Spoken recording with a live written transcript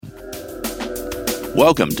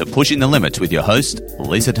Welcome to Pushing the Limits with your host,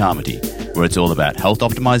 Lisa Tamati, where it's all about health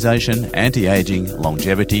optimization, anti-aging,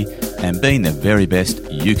 longevity, and being the very best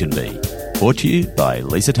you can be. Brought to you by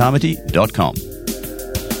lisatamati.com.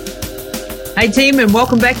 Hey team, and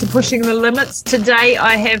welcome back to Pushing the Limits. Today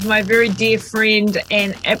I have my very dear friend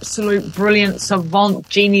and absolute brilliant savant,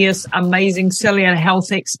 genius, amazing cellular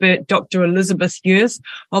health expert, Dr Elizabeth Yurth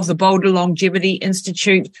of the Boulder Longevity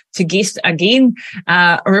Institute to guest again.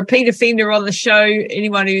 A repeat offender on the show.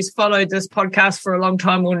 Anyone who's followed this podcast for a long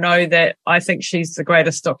time will know that I think she's the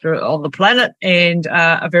greatest doctor on the planet and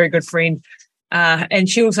a very good friend. And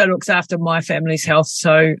she also looks after my family's health.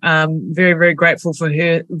 So, very, very grateful for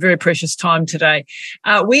her very precious time today.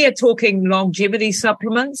 We are talking longevity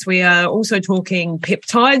supplements. We are also talking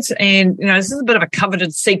peptides. And, you know, this is a bit of a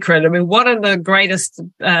coveted secret. I mean, what are the greatest,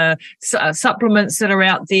 supplements that are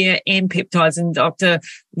out there and peptides? And Dr.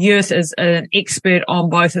 Yurth is an expert on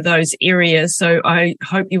both of those areas. So I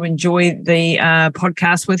hope you enjoy the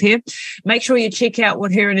podcast with her. Make sure you check out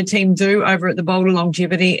what her and her team do over at the Boulder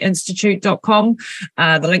Longevity Institute.com.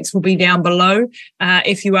 The links will be down below.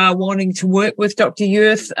 If you are wanting to work with Dr.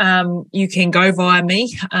 Yurth, you can go via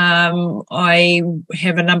me. I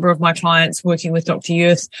have a number of my clients working with Dr.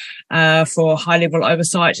 Yurth for high-level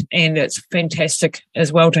oversight, and it's fantastic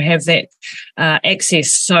as well to have that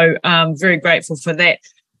access. So I'm very grateful for that.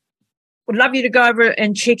 Would love you to go over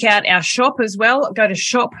and check out our shop as well. Go to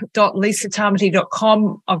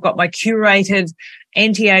shop.lisatamati.com. I've got my curated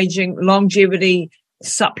anti-aging longevity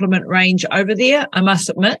supplement range over there. I must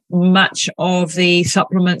admit, much of the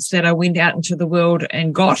supplements that I went out into the world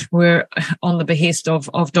and got were on the behest of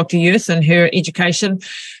Dr. Yurth and her education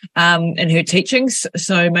and her teachings.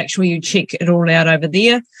 So make sure you check it all out over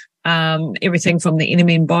there. Everything from the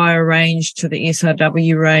NMN Bio range to the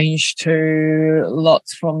SRW range to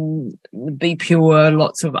lots from Be Pure,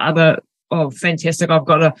 lots of other, fantastic. I've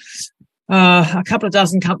got a couple of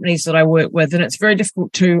dozen companies that I work with, and it's very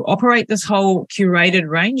difficult to operate this whole curated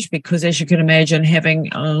range because, as you can imagine,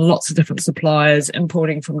 having lots of different suppliers,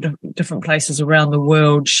 importing from different places around the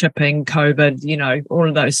world, shipping, COVID, you know, all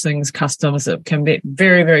of those things, customs, it can be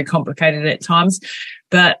very, very complicated at times.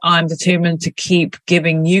 But I'm determined to keep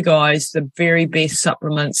giving you guys the very best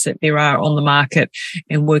supplements that there are on the market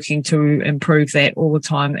and working to improve that all the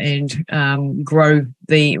time and grow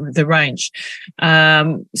the range.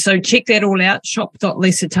 So check that all out,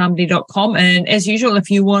 shop.lisatamati.com. And as usual,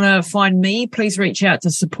 if you want to find me, please reach out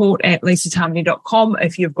to support@lisatamati.com.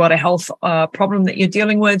 If you've got a health problem that you're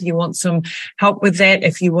dealing with, you want some help with that.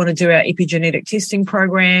 If you want to do our epigenetic testing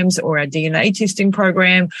programs or our DNA testing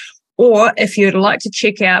program, or if you'd like to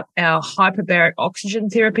check out our hyperbaric oxygen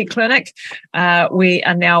therapy clinic, we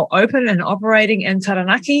are now open and operating in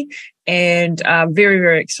Taranaki, and very,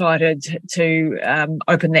 very excited to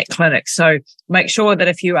open that clinic. So make sure that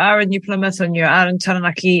if you are in New Plymouth and you are in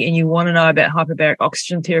Taranaki and you want to know about hyperbaric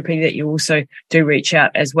oxygen therapy, that you also do reach out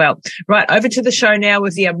as well. Right, over to the show now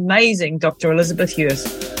with the amazing Dr. Elizabeth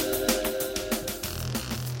Yurth.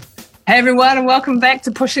 Hey everyone, and welcome back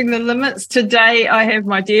to Pushing the Limits. Today I have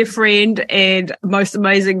my dear friend and most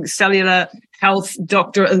amazing cellular health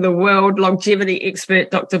doctor in the world, longevity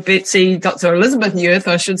expert, Dr. Elizabeth Yurth,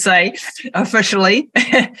 I should say, officially.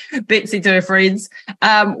 Betsy to her friends.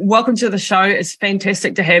 Welcome to the show. It's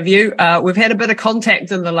fantastic to have you. We've had a bit of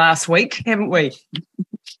contact in the last week, haven't we?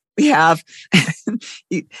 We have.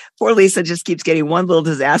 Poor Lisa just keeps getting one little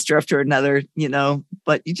disaster after another, you know,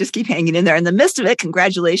 but you just keep hanging in there. In the midst of it,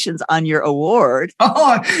 congratulations on your award.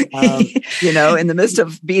 You know, in the midst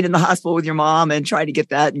of being in the hospital with your mom and trying to get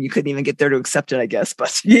that, and you couldn't even get there to accept it, I guess.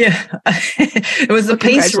 But yeah, it was a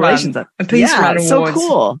peace run. A peace run award. So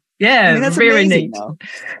cool. Yeah, I mean, that's very neat.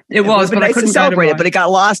 It was, but I couldn't celebrate it. But it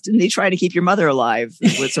got lost in the trying to keep your mother alive.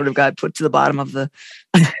 It sort of got put to the bottom of the.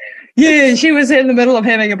 Yeah, she was in the middle of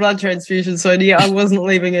having a blood transfusion, so yeah, I wasn't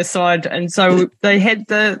leaving her side, and so they had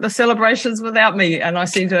the celebrations without me, and I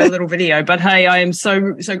sent her a little video. But hey, I am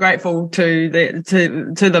so grateful to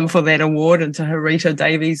them for that award, and to Harita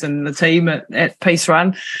Davies and the team at Peace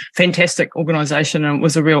Run. Fantastic organisation, and it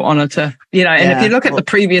was a real honour to, you know. And if you look at the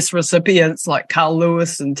previous recipients like Carl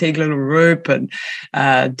Lewis and Tegan Roop and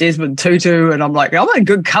Desmond Tutu, and I'm like, I'm in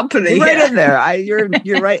good company. You're right in there. You're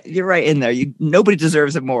right. You're right in there. Nobody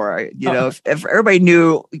deserves it more. You know, if everybody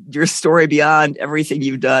knew your story beyond everything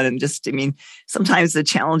you've done, and just, I mean, sometimes the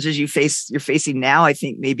challenges you're facing now, I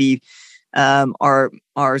think maybe are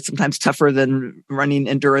are sometimes tougher than running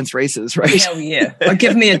endurance races, right? Hell yeah.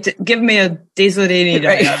 Give me a desert any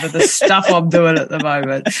day over the stuff I'm doing at the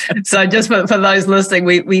moment. So just for those listening,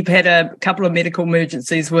 we've had a couple of medical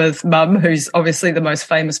emergencies with Mum, who's obviously the most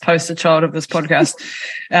famous poster child of this podcast.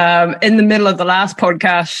 In the middle of the last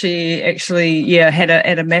podcast, she actually, had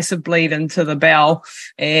a massive bleed into the bowel,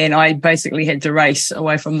 and I basically had to race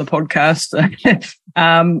away from the podcast.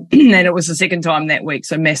 And it was the second time that week,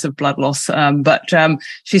 so massive blood loss. But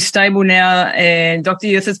she's stable now, and Dr.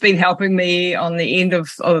 Yurth has been helping me on the end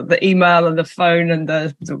of the email and the phone and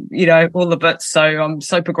the all the bits. So I'm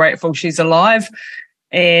super grateful she's alive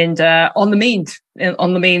and on the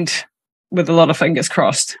mend with a lot of fingers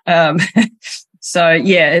crossed. So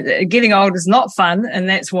yeah, getting old is not fun, and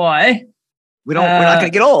that's why. We're not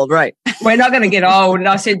going to get old, right? We're not going to get old. And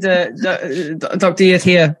I said to Dr. Yurth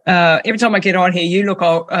here, every time I get on here, you look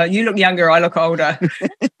old, you look younger, I look older.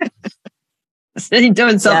 So you're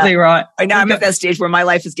doing something right. Right now I'm at that stage where my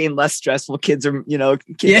life is getting less stressful. Kids are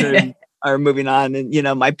moving on.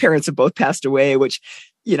 And, my parents have both passed away, which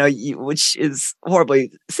is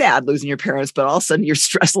horribly sad, losing your parents, but all of a sudden your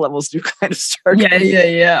stress levels do kind of start.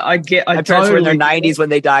 Yeah. My parents were in their 90s when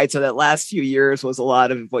they died. So that last few years was a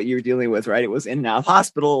lot of what you were dealing with, right? It was in and out of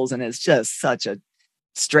hospitals, and it's just such a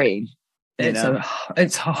strain. It's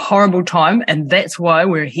a horrible time. And that's why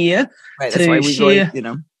we're here. Right. That's why we share,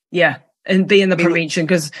 Yeah. And be in the prevention,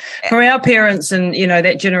 because for our parents and,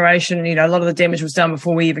 that generation, a lot of the damage was done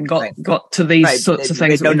before we even got to these sorts of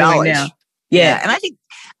things that we're doing now. Yeah. And I think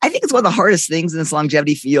it's one of the hardest things in this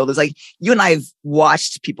longevity field is like you and I have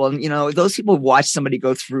watched people, and, those people watch somebody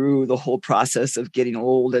go through the whole process of getting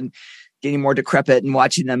old and getting more decrepit and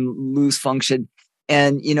watching them lose function.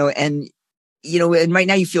 And right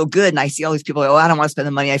now you feel good. And I see all these people like, I don't want to spend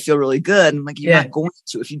the money. I feel really good. And I'm like, you're not going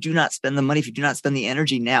to. If you do not spend the money, if you do not spend the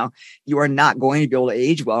energy now, you are not going to be able to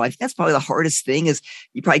age well. I think that's probably the hardest thing is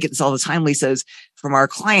you probably get this all the time, Lisa, is from our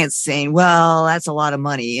clients saying, well, that's a lot of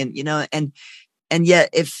money. And yet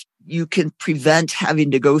if you can prevent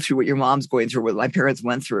having to go through what your mom's going through, what my parents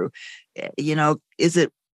went through, is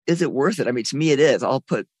it worth it? I mean, to me, it is. I'll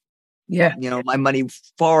put my money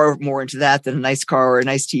far more into that than a nice car or a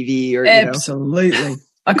nice TV or absolutely.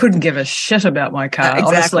 I couldn't give a shit about my car.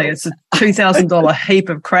 Exactly. Honestly, it's a $2,000 heap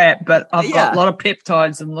of crap, but I've got a lot of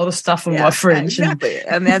peptides and a lot of stuff in my fridge. Exactly.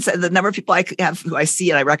 And that's the number of people I have who I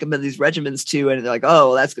see and I recommend these regimens to, and they're like,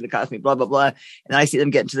 oh, that's going to cost me blah, blah, blah. And I see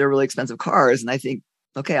them get into their really expensive cars. And I think,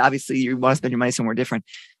 okay, obviously you want to spend your money somewhere different,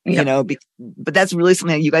 but that's really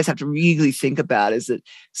something that you guys have to really think about, is that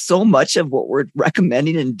so much of what we're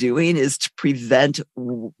recommending and doing is to prevent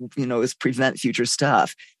future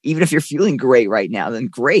stuff. Even if you're feeling great right now, then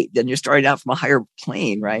great. Then you're starting out from a higher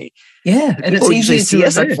plane, right? Yeah. And it's easy to see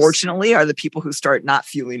us, unfortunately, are the people who start not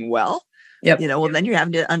feeling well. Yep. Then you're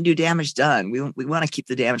having to undo damage done. We want to keep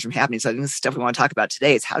the damage from happening. So I think this is stuff we want to talk about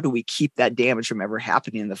today is how do we keep that damage from ever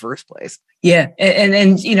happening in the first place? Yeah.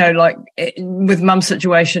 And like with Mum's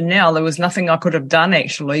situation now, there was nothing I could have done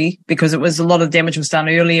actually, because it was a lot of damage was done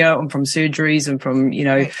earlier and from surgeries and from,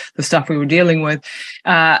 the stuff we were dealing with.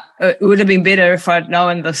 It would have been better if I'd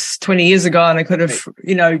known this 20 years ago, and I could have,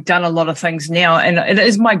 done a lot of things now. And it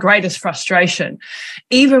is my greatest frustration,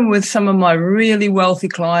 even with some of my really wealthy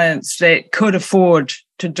clients that could afford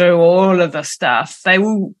to do all of the stuff.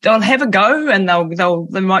 They'll have a go, and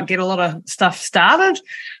they might get a lot of stuff started,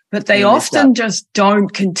 but they often just don't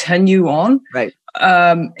continue on. Right.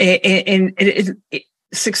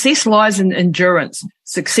 Success lies in endurance.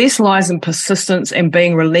 Success lies in persistence and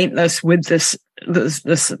being relentless with this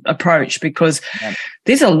approach, because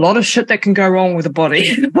there's a lot of shit that can go wrong with the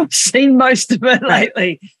body. I've seen most of it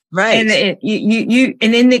lately. Right. And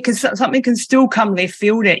then something can still come left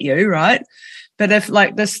field at you, right? But if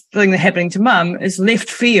like this thing that's happening to Mum is left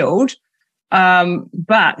field,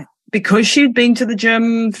 but because she'd been to the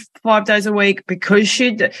gym 5 days a week, because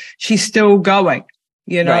she's still going,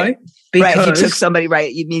 Right. Because if you took somebody,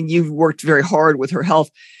 right? You mean you've worked very hard with her health,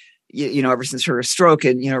 ever since her stroke,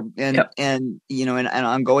 and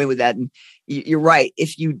ongoing with that. And you're right. If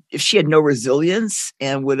she had no resilience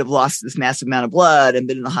and would have lost this massive amount of blood and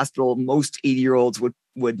been in the hospital, most 80-year-olds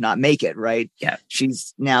would not make it, right? Yeah.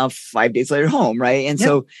 She's now 5 days later home, right? And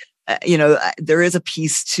so, there is a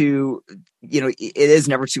piece to, it is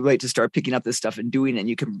never too late to start picking up this stuff and doing it. And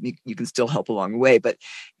you can still help along the way. But,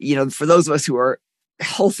 for those of us who are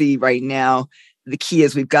healthy right now, the key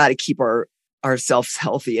is we've got to keep ourselves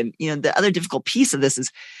healthy. And, the other difficult piece of this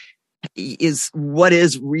is is what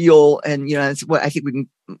is real. And, it's what I think we can,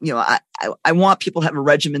 I want people to have a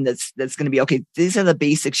regimen that's going to be, okay, these are the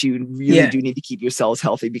basics you really do need to keep your cells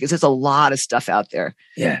healthy, because there's a lot of stuff out there.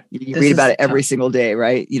 Yeah. You read about it every single day,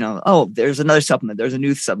 right? There's another supplement, there's a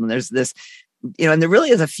new supplement, there's this, and there really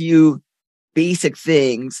is a few basic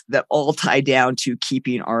things that all tie down to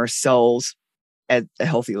keeping our cells at a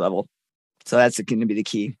healthy level. So that's going to be the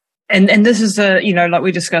key. And this is like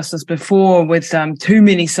we discussed this before with too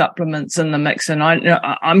many supplements in the mix, and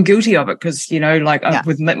I'm guilty of it because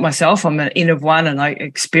with myself, I'm an N of one, and I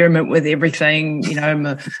experiment with everything. I'm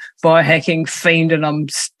a biohacking fiend, and I'm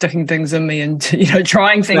sticking things in me and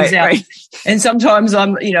trying things out. Right. And sometimes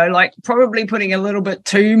I'm probably putting a little bit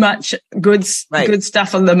too much good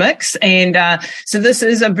stuff in the mix, and so this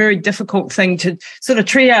is a very difficult thing to sort of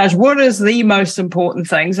triage. What is the most important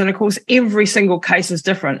things? And of course, every single case is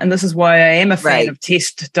different, and this is why I am a fan of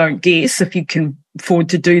test, don't guess, if you can afford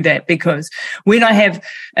to do that, because when I have,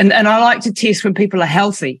 and I like to test when people are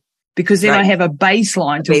healthy, because then I have a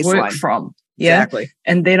baseline to work from. Yeah. Exactly.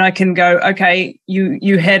 And then I can go, okay,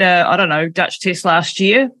 you had a, Dutch test last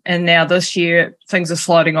year, and now this year things are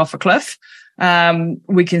sliding off a cliff.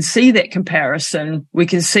 We can see that comparison. We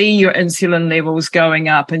can see your insulin levels going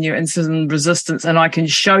up and your insulin resistance. And I can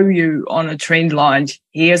show you on a trend line,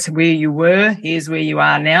 here's where you were, here's where you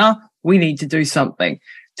are now. We need to do something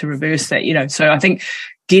to reverse that, So I think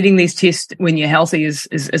getting these tests when you're healthy is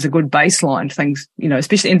a good baseline. Things,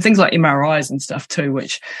 especially in things like MRIs and stuff too,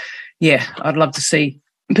 which, I'd love to see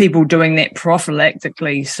people doing that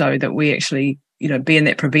prophylactically so that we actually, be in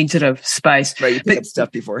that preventative space. Right. You pick up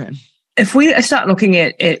stuff beforehand. If we start looking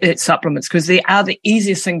at supplements, because they are the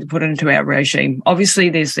easiest thing to put into our regime, obviously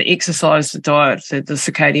there's the exercise, the diet, the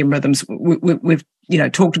circadian rhythms. We've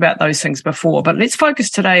talked about those things before, but let's focus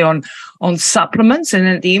today on supplements. And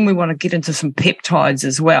at the end, we want to get into some peptides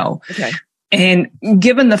as well. Okay. And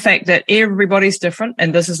given the fact that everybody's different,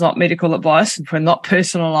 and this is not medical advice, we're not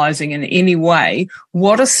personalizing in any way,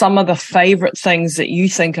 what are some of the favorite things that you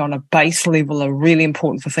think on a base level are really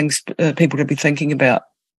important for things people to be thinking about?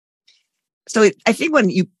 So I think when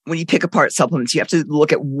you pick apart supplements, you have to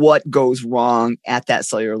look at what goes wrong at that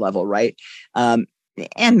cellular level, right? And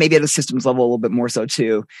maybe at a systems level a little bit more so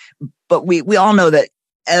too. But we all know that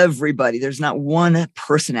there's not one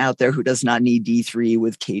person out there who does not need D3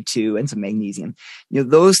 with K2 and some magnesium.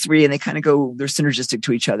 Those three, and they're synergistic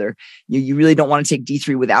to each other. You really don't want to take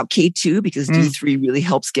D3 without K2, because D3 really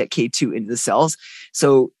helps get K2 into the cells.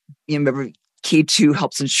 So remember, K2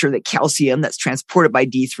 helps ensure that calcium that's transported by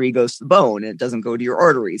D3 goes to the bone and it doesn't go to your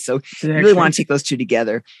arteries. So you really want to take those two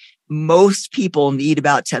together. Most people need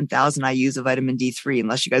about 10,000 IUs of vitamin D3,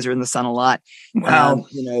 unless you guys are in the sun a lot. Wow.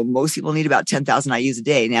 Most people need about 10,000 IUs a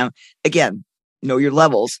day. Now, again, know your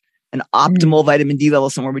levels. An optimal vitamin D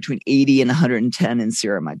level somewhere between 80 and 110 in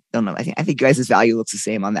serum. I don't know. I think you guys' value looks the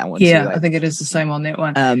same on that one. Yeah, too. I think it is the same on that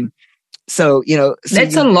one.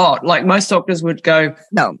 That's a lot. Like most doctors would go,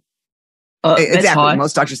 no. Exactly.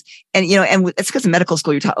 Most doctors, and it's because in medical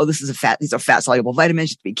school you're taught, these are fat soluble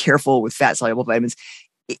vitamins. You have to be careful with fat soluble vitamins.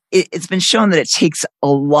 It's been shown that it takes a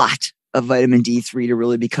lot of vitamin D3 to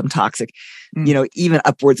really become toxic. Even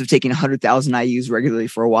upwards of taking 100,000 IUs regularly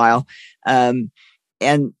for a while. And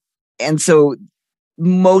so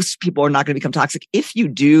most people are not going to become toxic. If you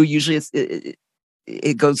do, usually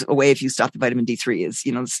it goes away if you stop the vitamin D3.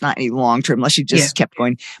 It's not any long term unless you just kept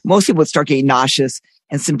going. Most people would start getting nauseous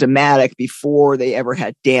and symptomatic before they ever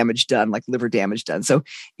had damage done, like liver damage done. So,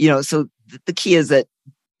 so the key is that,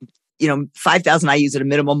 5,000 IUs at a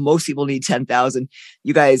minimum. Most people need 10,000.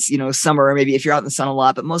 You guys, summer, maybe if you're out in the sun a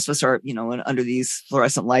lot, but most of us are, under these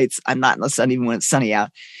fluorescent lights. I'm not in the sun even when it's sunny out,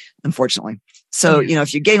 unfortunately. So,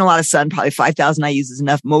 if you're getting a lot of sun, probably 5,000 IUs is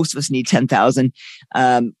enough. Most of us need 10,000,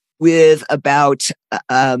 with about,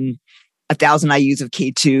 1,000 IUs of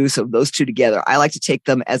K2. So those two together, I like to take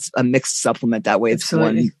them as a mixed supplement. That way it's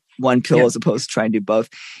one pill as opposed to trying to do both.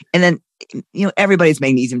 And then, everybody's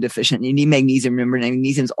magnesium deficient. You need magnesium. Remember,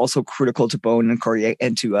 magnesium is also critical to bone and cardiac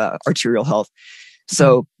and to arterial health.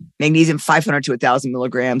 So magnesium 500 to 1,000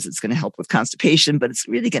 milligrams, it's going to help with constipation, but it's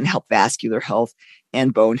really going to help vascular health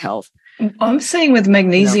and bone health. I'm seeing with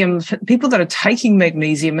magnesium, people that are taking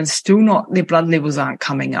magnesium and still their blood levels aren't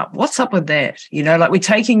coming up. What's up with that? We're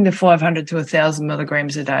taking the 500 to 1,000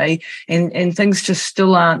 milligrams a day and things just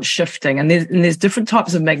still aren't shifting. And there's different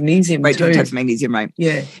types of magnesium too. Right, different types of magnesium, right.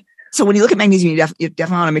 Yeah. So when you look at magnesium, you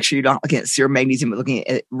definitely want to make sure you're not looking at serum magnesium, but looking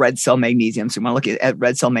at red cell magnesium. So you want to look at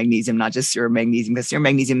red cell magnesium, not just serum magnesium, because serum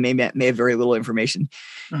magnesium may have very little information.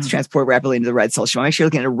 It's transported rapidly into the red cell. So you want to make sure you're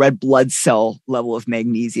looking at a red blood cell level of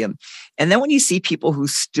magnesium. And then when you see people who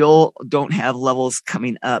still don't have levels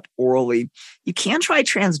coming up orally, you can try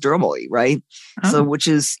transdermally, right? So which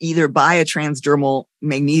is either buy a transdermal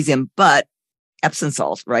magnesium, but Epsom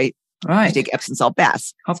salt, right? Right. You take Epsom salt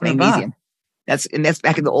baths. Hop It's in a magnesium. That's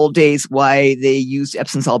back in the old days. Why they used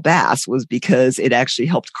Epsom salt baths was because it actually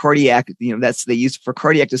helped cardiac. They used it for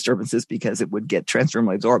cardiac disturbances because it would get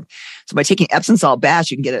transdermally absorbed. So by taking Epsom salt baths,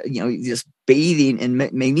 you can get just bathing in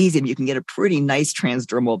magnesium, you can get a pretty nice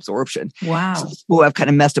transdermal absorption. Wow. So people who have kind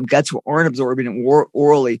of messed up guts who aren't absorbing it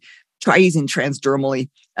orally, try using transdermally.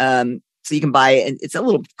 So you can buy it, and it's a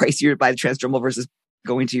little pricier to buy the transdermal versus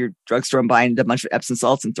going to your drugstore and buying a bunch of Epsom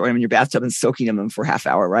salts and throwing them in your bathtub and soaking them in for half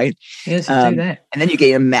hour, right? Yes, you do that. And then you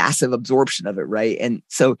get a massive absorption of it, right? And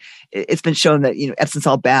so it's been shown that, Epsom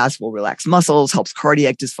salt baths will relax muscles, helps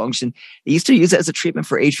cardiac dysfunction. They used to use it as a treatment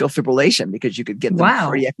for atrial fibrillation because you could get the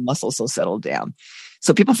cardiac muscles so settled down.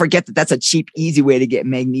 So people forget that that's a cheap, easy way to get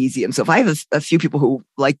magnesium. So if I have a few people who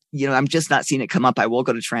I'm just not seeing it come up, I will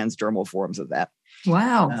go to transdermal forms of that.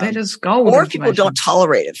 Wow, that is gold. Or if people don't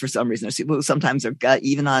tolerate it for some reason. There's people who sometimes their gut,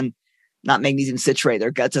 even on not magnesium citrate,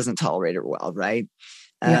 their gut doesn't tolerate it well, right?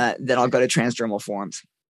 Then I'll go to transdermal forms.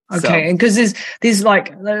 Okay, and because there's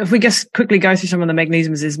like, if we just quickly go through some of the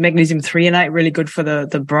magnesiums, there's magnesium threonate, really good for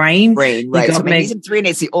the brain. Right. So magnesium threonate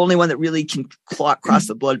is the only one that really can cross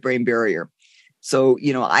the blood-brain barrier. So,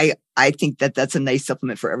 I think that that's a nice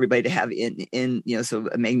supplement for everybody to have in so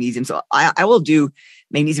magnesium. So I will do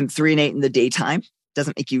magnesium threonate in the daytime.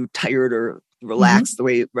 Doesn't make you tired or relaxed the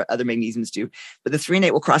way other magnesiums do. But the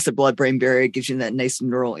threonate will cross the blood-brain barrier. It gives you that nice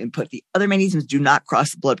neural input. The other magnesiums do not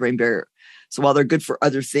cross the blood-brain barrier. So while they're good for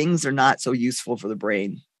other things, they're not so useful for the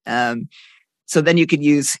brain. So then you could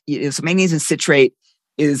use, so magnesium citrate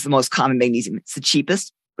is the most common magnesium. It's the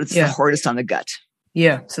cheapest, but it's the hardest on the gut.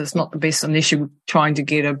 Yeah, so it's not the best unless you're trying to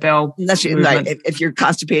get a bowel movement. Right. If you're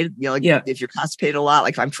constipated, if you're constipated a lot,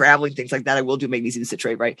 like if I'm traveling, things like that, I will do magnesium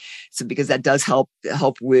citrate, right? So because that does help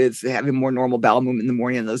with having more normal bowel movement in the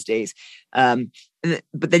morning on those days. But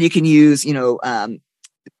then you can use,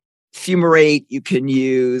 fumarate, you can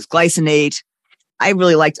use glycinate. I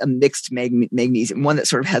really liked a mixed magnesium, one that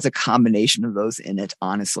sort of has a combination of those in it,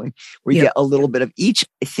 honestly, where you get a little bit of each,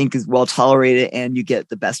 I think is well tolerated and you get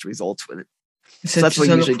the best results with it. So that's what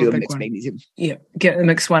you usually do, a mixed magnesium. Yeah, get the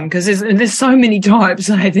mixed one because there's so many types.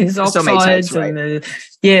 There's oxides so types, right? And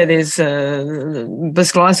there's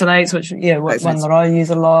bisglycinates, which one that I use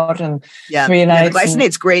a lot, and threonates. The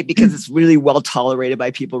glycinate's great because it's really well tolerated by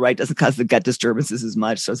people, right? Doesn't cause the gut disturbances as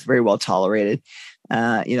much, so it's very well tolerated.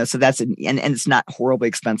 So that's and it's not horribly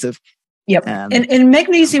expensive. Yep, and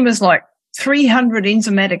magnesium is like 300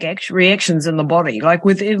 enzymatic reactions in the body. Like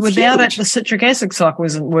without it, the citric acid cycle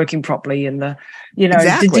isn't working properly, and the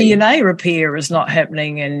DNA repair is not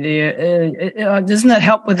happening. And doesn't that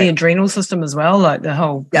help with the adrenal system as well? Like the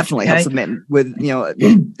whole definitely helps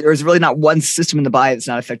with there's really not one system in the body that's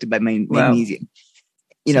not affected by magnesium.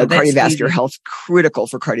 So cardiovascular health, critical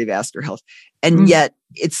for cardiovascular health. And yet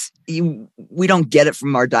we don't get it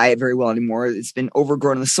from our diet very well anymore. It's been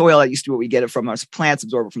overgrown in the soil. It used to be what we get it from our plants,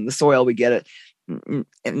 absorb it from the soil. We get it. And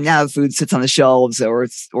now food sits on the shelves or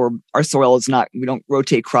our soil is not, we don't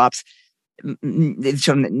rotate crops. They've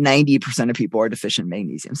shown that 90% of people are deficient in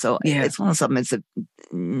magnesium. So it's one of the supplements that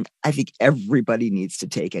I think everybody needs to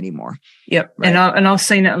take anymore. Yep. Right? And I've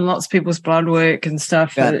seen it in lots of people's blood work and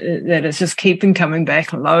stuff that it's just keeping coming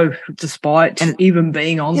back low despite even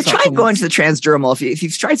being on supplements. Try going to the transdermal. If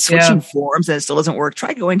you've tried switching forms and it still doesn't work,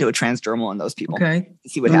 try going to a transdermal on those people. Okay.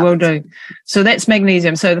 See what happens. Will do. So that's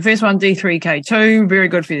magnesium. So the first one, D3K2, very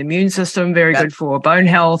good for the immune system, very good for bone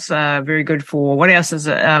health, very good for, what else is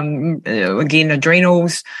it? Again,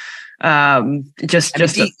 adrenals, again,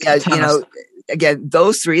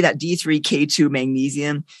 those three, that D3K2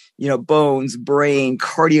 magnesium, bones, brain,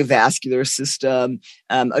 cardiovascular system,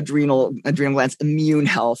 adrenal glands, immune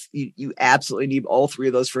health. You absolutely need all three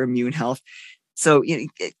of those for immune health. So,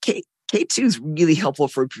 K2 is really helpful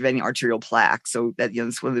for preventing arterial plaque. So that,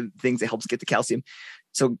 it's one of the things that helps get the calcium.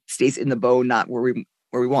 So it stays in the bone, not where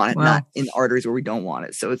we want it, not in the arteries where we don't want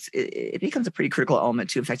it. So it becomes a pretty critical element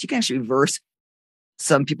too. In fact, you can actually reverse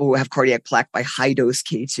some people who have cardiac plaque by high dose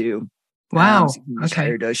K2. Wow. So you use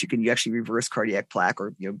higher dose, you actually reverse cardiac plaque,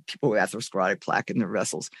 or people with atherosclerotic plaque in their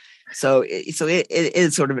vessels. So it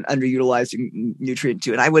is sort of an underutilized nutrient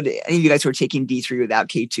too. And any of you guys who are taking D3 without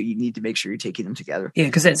K2, you need to make sure you're taking them together. Yeah,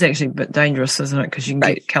 because that's actually a bit dangerous, isn't it? Because you can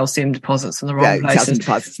get calcium deposits in the wrong places. Calcium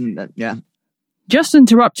deposits Just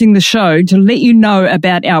interrupting the show to let you know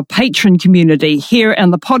about our patron community here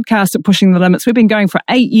and the podcast at Pushing the Limits. We've been going for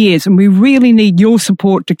 8 years, and we really need your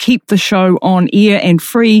support to keep the show on air and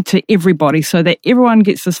free to everybody, so that everyone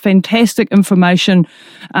gets this fantastic information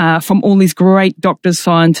from all these great doctors,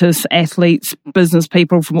 scientists, athletes, business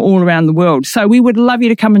people from all around the world. So we would love you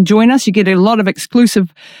to come and join us. You get a lot of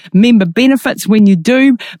exclusive member benefits when you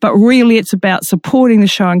do, but really it's about supporting the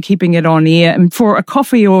show and keeping it on air. And for a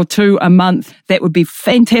coffee or two a month, that would be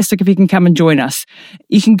fantastic if you can come and join us.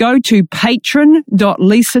 You can go to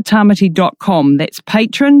patron.lisatamati.com. That's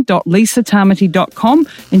patron.lisatamati.com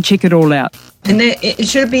and check it all out. And it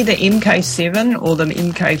should be the MK7 or the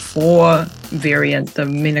MK4 variant, the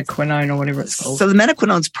menaquinone or whatever it's called. So the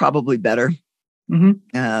menaquinone's probably better, mm-hmm.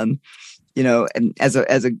 And as a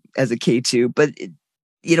K2. But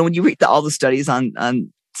when you read all the studies on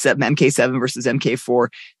MK7 versus MK4,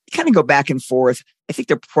 you kind of go back and forth. I think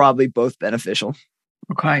they're probably both beneficial.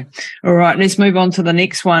 Okay. All right. Let's move on to the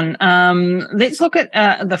next one. Let's look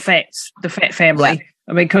at the fat family,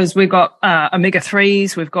 because we've got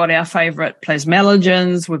omega-3s, we've got our favorite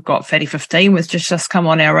plasmalogens, we've got fatty 15, which just come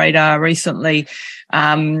on our radar recently.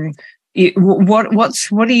 What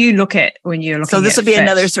do you look at when you're looking at So this would be fat?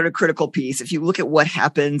 another sort of critical piece. If you look at what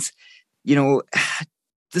happens, the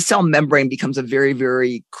cell membrane becomes a very,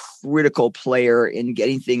 very critical player in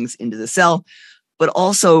getting things into the cell, but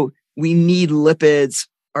also we need lipids.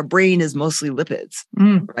 Our brain is mostly lipids,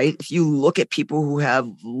 right? If you look at people who have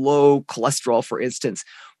low cholesterol, for instance,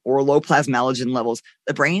 or low plasmalogen levels,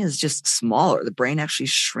 the brain is just smaller. The brain actually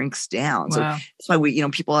shrinks down. Wow. So that's why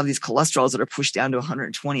people have these cholesterols that are pushed down to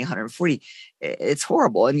 120, 140. It's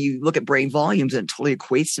horrible. And you look at brain volumes and it totally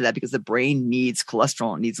equates to that, because the brain needs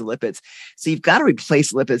cholesterol and needs lipids. So you've got to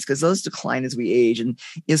replace lipids because those decline as we age. And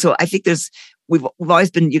so I think we've always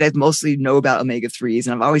been, you guys mostly know about omega-3s,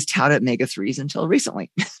 and I've always touted omega-3s until recently.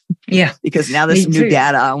 Yeah. Because now there's some new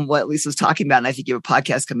data on what Lisa was talking about. And I think you have a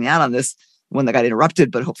podcast coming out on this, one that got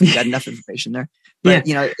interrupted, but hopefully you got enough information there. But,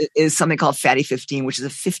 it is something called fatty 15, which is a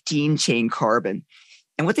 15-chain carbon.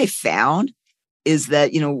 And what they found is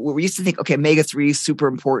that, we used to think, okay, omega-3 is super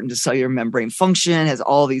important to cellular membrane function, has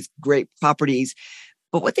all these great properties.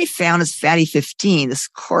 But what they found is fatty 15, this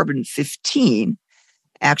carbon 15,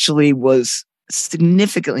 actually was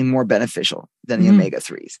significantly more beneficial than the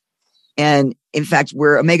omega-3s. And in fact,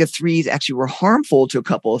 where omega-3s actually were harmful to a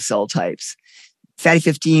couple of cell types, fatty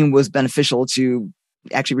 15 was beneficial to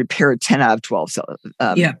actually repair 10 out of 12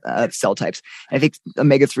 cell types. I think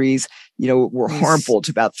omega-3s, were harmful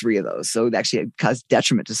to about 3 of those. So it actually caused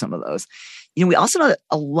detriment to some of those. We also know that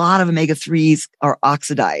a lot of omega-3s are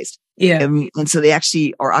oxidized. Yeah. And so they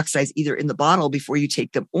actually are oxidized either in the bottle before you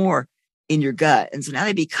take them or in your gut. And so now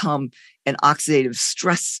they become an oxidative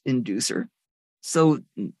stress inducer. So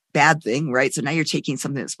bad thing, right? So now you're taking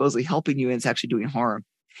something that's supposedly helping you and it's actually doing harm.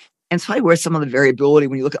 And it's probably where some of the variability,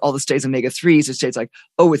 when you look at all the studies of omega-3s, there's studies like,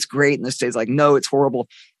 oh, it's great. And there's studies like, no, it's horrible.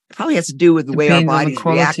 It probably has to do with the way our bodies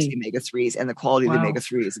react to omega-3s and the quality of the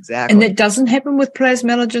omega-3s. Exactly. And that doesn't happen with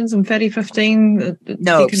plasmalogens and fatty 15?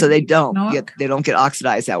 No, so they don't. They don't get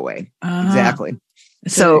oxidized that way. Exactly.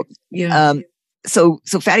 So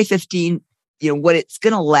fatty 15, what it's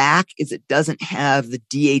going to lack is it doesn't have the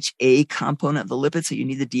DHA component of the lipid. So you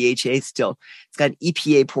need the DHA still. It's got an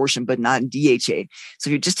EPA portion, but not in DHA. So if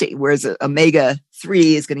you're just taking, whereas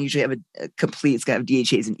omega-3 is going to usually have a complete, it's going to have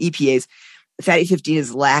DHAs and EPAs. The fatty 15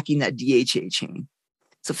 is lacking that DHA chain.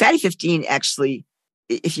 So fatty 15 actually,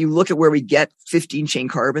 if you look at where we get 15 chain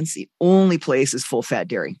carbons, the only place is full fat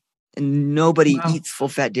dairy. And nobody eats full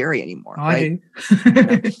fat dairy anymore. I right?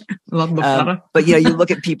 do. Love the butter. But you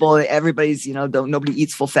look at people, everybody's, nobody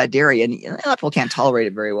eats full fat dairy, and a lot of people can't tolerate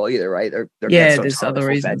it very well either, right? There's other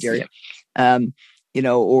reasons. Dairy. Or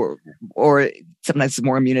sometimes it's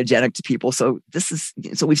more immunogenic to people. So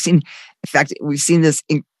we've seen, in fact, this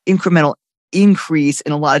incremental increase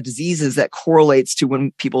in a lot of diseases that correlates to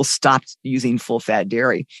when people stopped using full fat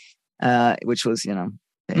dairy, which was,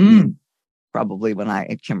 probably when I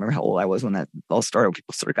can't remember how old I was when that all started.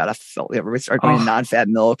 People sort of everybody started going to non-fat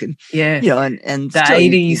milk and and the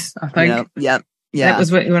 80s, I think. Yeah. That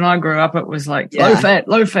was when I grew up. It was like low fat,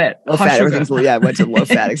 high sugar. Went to low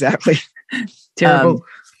fat exactly. Terrible.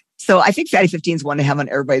 So I think fatty 15 is one to have on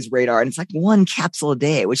everybody's radar, and it's like one capsule a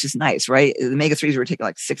day, which is nice, right? The omega-3s we're taking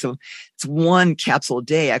like 6 of them. It's one capsule a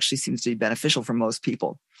day actually seems to be beneficial for most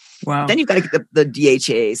people. Wow. Then you've got to get the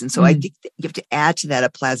DHAs. And so I think that you have to add to that a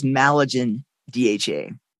plasmalogen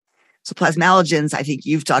DHA. So plasmalogens, I think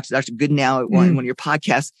you've talked to Dr. Goodnow in one of your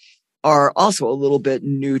podcasts, are also a little bit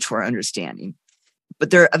new to our understanding. But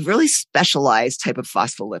they're a really specialized type of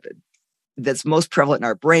phospholipid that's most prevalent in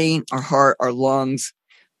our brain, our heart, our lungs,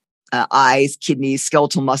 eyes, kidneys,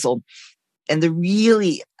 skeletal muscle. And they're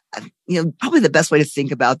really, probably the best way to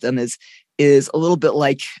think about them is a little bit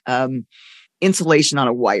like insulation on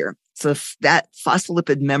a wire. So that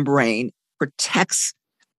phospholipid membrane protects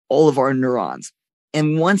all of our neurons.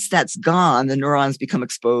 And once that's gone, the neurons become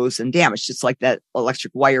exposed and damaged, just like that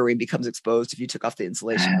electric wiring becomes exposed if you took off the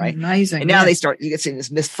insulation, right? Amazing. And now you get seeing this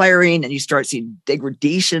misfiring and you start seeing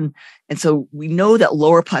degradation. And so we know that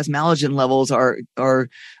lower plasmalogen levels are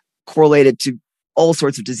correlated to all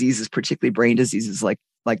sorts of diseases, particularly brain diseases like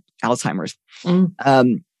Alzheimer's.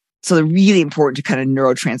 So they're really important to kind of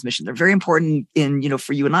neurotransmission. They're very important in,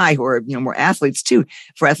 for you and I who are, more athletes too,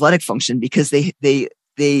 for athletic function, because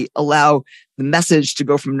they allow the message to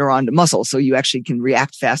go from neuron to muscle. So you actually can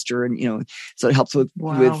react faster. And, so it helps with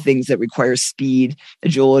things that require speed,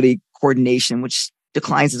 agility, coordination, which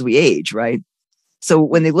declines as we age, right? So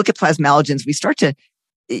when they look at plasmalogens, we start to,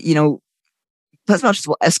 plasmalogens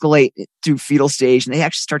will escalate through fetal stage and they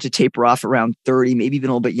actually start to taper off around 30, maybe even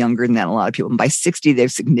a little bit younger than that in a lot of people. And by 60,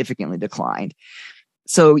 they've significantly declined.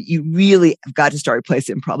 So you really have got to start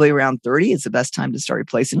replacing them. Probably around 30 is the best time to start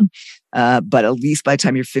replacing them. But at least by the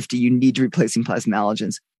time you're 50, you need to replacing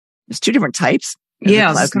plasmalogens. There's two different types.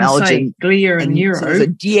 There's I was going to say glia and neuro. So there's a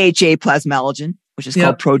DHA plasmalogen, which is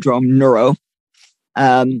called prodrome neuro.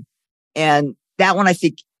 And that one, I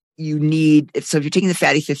think you need, so if you're taking the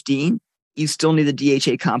fatty 15, you still need the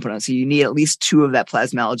DHA component. So you need at least 2 of that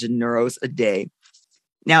plasmalogen neuros a day.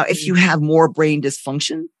 Now, if you have more brain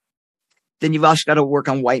dysfunction, then you've also got to work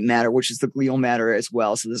on white matter, which is the glial matter as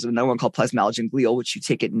well. So there's another one called plasmalogen glial, which you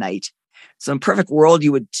take at night. So in a perfect world,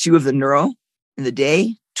 you would 2 of the neuro in the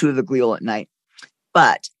day, 2 of the glial at night.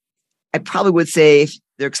 But I probably would say if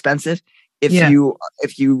they're expensive, if you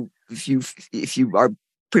are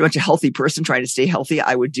pretty much a healthy person trying to stay healthy,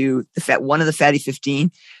 I would do one of the fatty 15,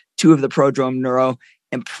 2 of the prodrome neuro,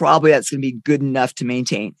 and probably that's going to be good enough to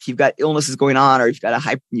maintain. If you've got illnesses going on, or you've got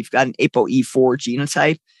an ApoE4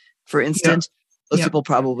 genotype, for instance, those people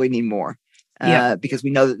probably need more because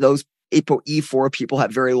we know that those ApoE4 people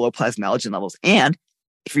have very low plasmalogen levels. And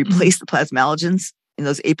if you replace the plasmalogens in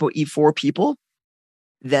those ApoE4 people,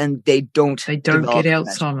 then they don't get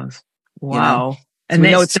Alzheimer's. Wow. And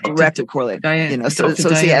we know it's directly correlated.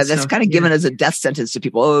 That's kind of given as a death sentence to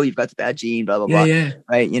people. Oh, you've got the bad gene, blah, blah, blah.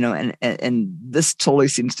 Right. And this totally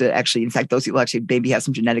seems to actually, in fact, those people actually maybe have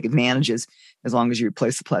some genetic advantages as long as you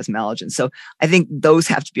replace the plasmalogen. So I think those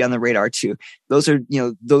have to be on the radar too. Those are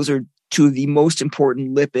 2 of the most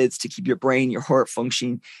important lipids to keep your brain, your heart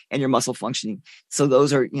functioning and your muscle functioning. So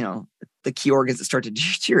those are, the key organs that start to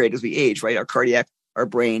deteriorate as we age, right? Our cardiac, our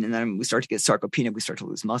brain, and then we start to get sarcopenic, we start to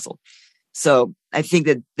lose muscle. So I think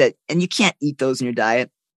that, and you can't eat those in your diet.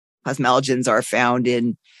 Plasmalogens are found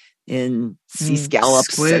in sea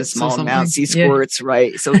scallops at a small amount, sea squirts,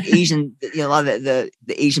 right? So Asian, a lot of the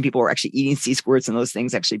Asian people are actually eating sea squirts, and those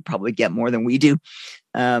things actually probably get more than we do.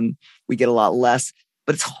 We get a lot less,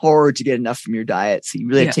 but it's hard to get enough from your diet. So you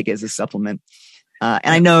really have to take it as a supplement. And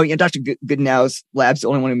I know, Dr. Goodnow's lab's the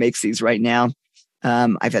only one who makes these right now.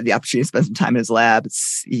 I've had the opportunity to spend some time in his lab.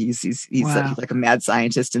 He's like a mad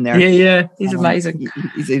scientist in there. He's amazing.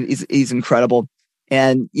 He's incredible.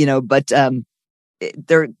 And but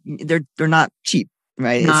they're not cheap,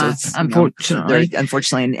 right? No, unfortunately.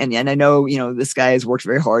 Unfortunately, and I know this guy has worked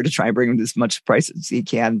very hard to try and bring him as much price as he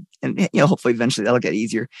can, and hopefully eventually that'll get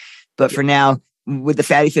easier. But for now, with the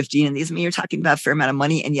fatty 15 and these, you're talking about a fair amount of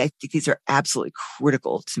money. And I think these are absolutely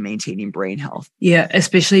critical to maintaining brain health. Yeah,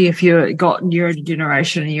 especially if you've got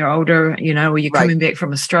neurodegeneration and you're older, or you're coming back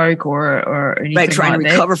from a stroke or anything trying to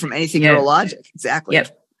recover from anything neurologic. Exactly.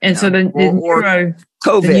 Yep. And so the neuro,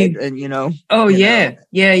 COVID,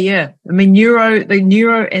 Yeah. I mean, the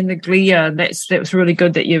neuro and the glia, that's really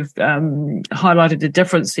good that you've highlighted the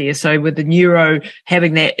difference there. So with the neuro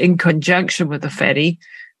having that in conjunction with the fatty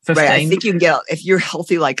 15. Right. I think you can get, if you're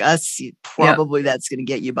healthy like us, probably that's going to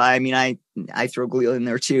get you by. I mean, I throw glia in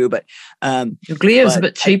there too, but the glia is a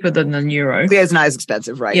bit cheaper than the neuro. Glia is not as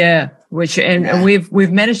expensive, right? Yeah. And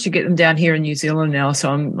we've managed to get them down here in New Zealand now,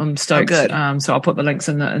 so I'm stoked. Oh, good. So I'll put the links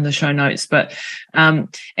in the show notes. But and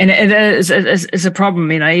it is a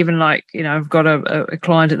problem. Even like I've got a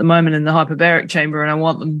client at the moment in the hyperbaric chamber, and I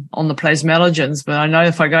want them on the plasmalogens, but I know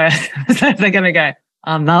if I go, they're going to go,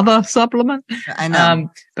 another supplement. I know.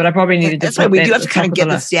 But I probably needed to. That's why we do have to kind of get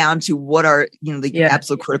this down to what are, the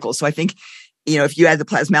absolute critical. So I think, if you add the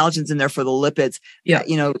plasmalogens in there for the lipids,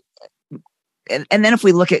 and then if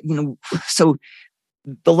we look at, so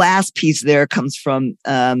the last piece there comes from,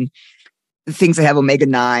 things that have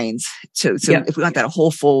omega-9s. So if we want that whole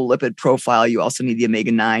full lipid profile, you also need the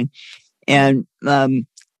omega-9. And,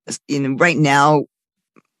 right now,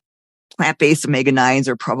 plant-based omega-9s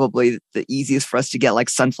are probably the easiest for us to get, like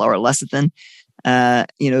sunflower lecithin.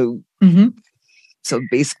 So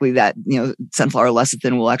basically that, sunflower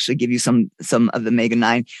lecithin will actually give you some of the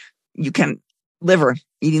omega-9.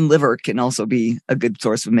 Eating liver can also be a good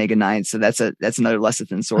source of omega-9. So that's another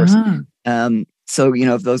lecithin source. So,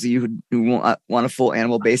 if those of you who want a full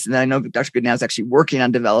animal base, and then I know Dr. Goodnow is actually working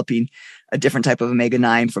on developing a different type of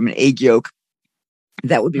omega-9 from an egg yolk,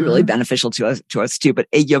 that would be really beneficial to us too. But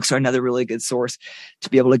egg yolks are another really good source to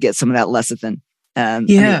be able to get some of that lecithin.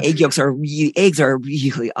 Egg yolks eggs are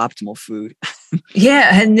really optimal food.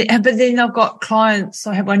 But then I've got clients.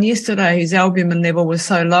 I had one yesterday whose albumin level was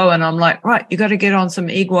so low, and I'm like, right, you got to get on some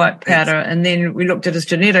egg white powder. And then we looked at his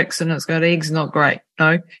genetics, and it's got eggs not great.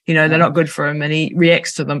 No, they're not good for him, and he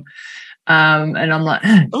reacts to them. And I'm like,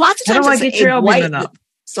 lots of times how do I get your albumin up?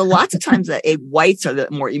 So lots of times the egg whites are the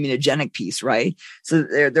more immunogenic piece, right? So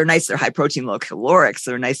they're nice. They're high protein, low caloric.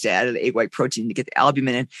 So they're nice to add to the egg white protein to get the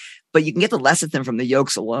albumin in. But you can get the lecithin from the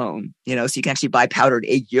yolks alone, so you can actually buy powdered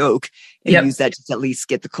egg yolk and use that to at least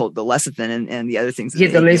get the lecithin and the other things.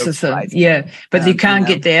 Get the lecithin, but you can't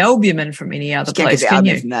get the albumin from any other place, can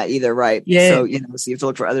you? Can't get the albumin from that either, right? Yeah. So, so you have to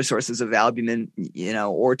look for other sources of albumin,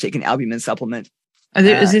 or take an albumin supplement.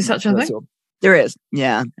 Is there such a thing? There is,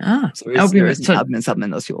 yeah. So there is an albumin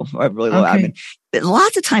supplement. Those people who have really low albumin. But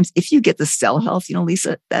lots of times, if you get the cell health,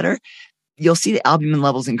 Lisa, better, you'll see the albumin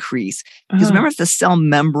levels increase. Because remember, if the cell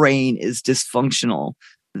membrane is dysfunctional,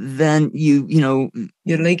 then you're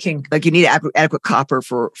leaking. Like you need adequate copper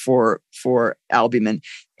for albumin,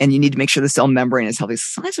 and you need to make sure the cell membrane is healthy.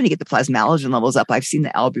 Sometimes when you get the plasmalogen levels up, I've seen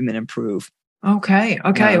the albumin improve. Okay.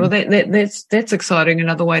 Well, that's exciting.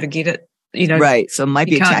 Another way to get it. Right. So it might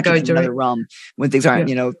be attacking in another realm when things aren't,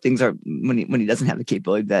 things are when he doesn't have the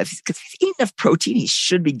capability of that. Because if he's eating enough protein, he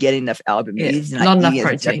should be getting enough albumin. He's not enough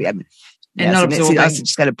protein. And not absorbing. So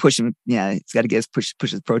just got to push him. Yeah, it's got to push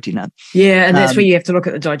his protein up. Yeah, and that's where you have to look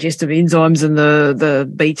at the digestive enzymes and the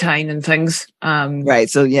betaine and things. Right.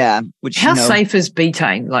 So how safe is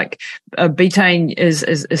betaine? Like betaine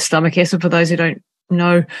is stomach acid for those who don't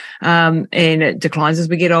know, and it declines as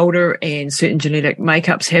we get older. And certain genetic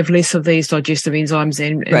makeups have less of these digestive enzymes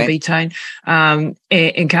and betaine,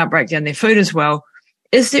 and can't break down their food as well.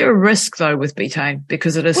 Is there a risk though with betaine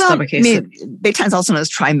because it is stomach acid? Betaine is also known as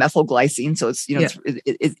trimethylglycine, so it's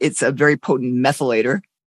it's a very potent methylator.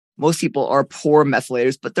 Most people are poor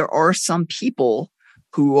methylators, but there are some people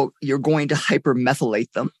who you're going to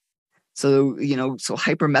hypermethylate them. So so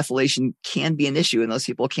hypermethylation can be an issue, and those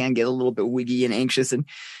people can get a little bit wiggy and anxious and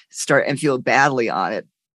start and feel badly on it.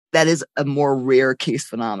 That is a more rare case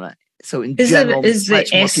phenomenon. So in general, is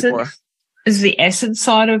the acid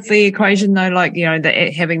side of the equation though, like,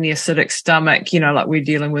 having the acidic stomach, like we're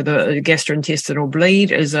dealing with a gastrointestinal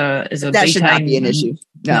bleed is a that betaine, should not be an issue.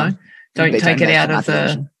 No, don't take it out of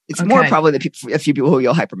the. It's more probably a few people who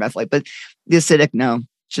you'll hypermethylate, but the acidic,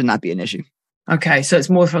 should not be an issue. Okay, so it's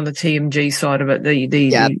more from the TMG side of it, the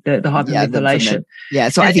hypermethylation.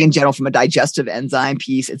 So I think in general, from a digestive enzyme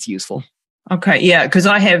piece, it's useful. Okay, because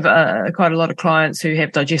I have quite a lot of clients who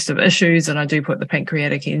have digestive issues, and I do put the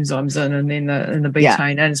pancreatic enzymes in, and then the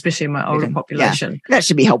betaine, and especially in my older population. That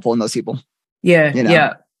should be helpful in those people.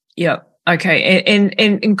 Yeah. Okay,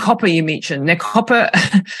 and copper you mentioned. Now, copper,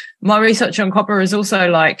 my research on copper is also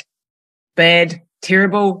like bad,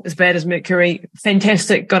 terrible, as bad as mercury,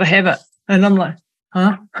 fantastic, got to have it. And I'm like,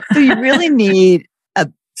 huh? So you really need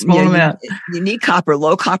small amount. You need copper.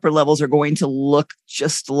 Low copper levels are going to look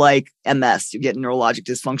just like MS. You get neurologic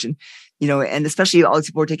dysfunction, and especially all these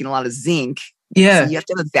people are taking a lot of zinc. Yeah. So you have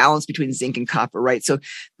to have a balance between zinc and copper, right? So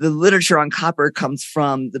the literature on copper comes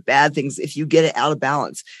from the bad things if you get it out of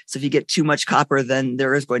balance. So if you get too much copper, then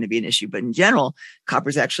there is going to be an issue. But in general, copper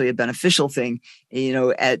is actually a beneficial thing,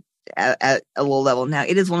 at a low level. Now,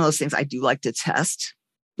 it is one of those things I do like to test.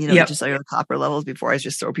 Just like the copper levels before I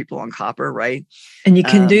just throw people on copper, right? And you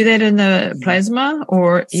can do that in the plasma,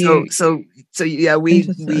 or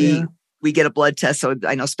we get a blood test. So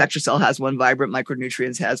I know SpectraCell has one, Vibrant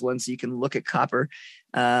Micronutrients has one, so you can look at copper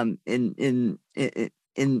in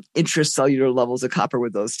intracellular levels of copper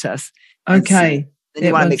with those tests. Okay. Then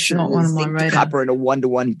you want to make sure the zinc to copper in a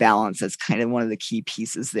 1-to-1 balance. That's kind of one of the key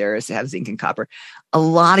pieces there, is to have zinc and copper. A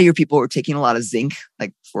lot of your people who are taking a lot of zinc,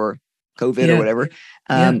 like for COVID or whatever,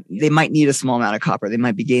 they might need a small amount of copper. They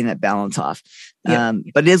might be getting that balance off. But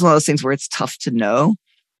it is one of those things where it's tough to know.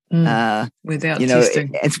 Without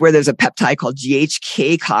testing. It's where there's a peptide called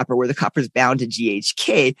GHK copper, where the copper is bound to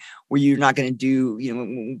GHK, where you're not going to do,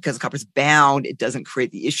 because the copper's bound, it doesn't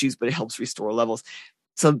create the issues, but it helps restore levels.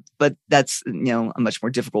 So, but that's, a much more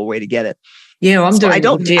difficult way to get it. Yeah, I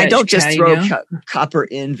don't just throw copper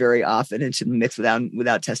in very often into the mix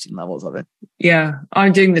without testing levels of it. Yeah,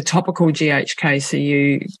 I'm doing the topical GHK.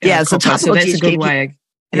 So topical that's GHK, a good way.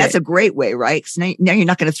 And that's a great way, right? Because now you're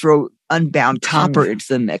not going to throw unbound copper into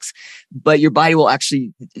the mix, but your body will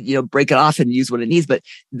actually, break it off and use what it needs. But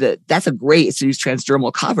that's a great, it's to use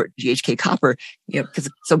transdermal copper, GHK copper, because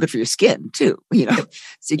it's so good for your skin too, So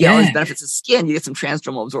you get all these benefits of skin. You get some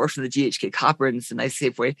transdermal absorption of the GHK copper, and it's a nice,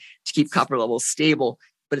 safe way to keep copper levels stable,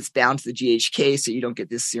 but it's bound to the GHK, so you don't get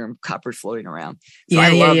this serum copper floating around. So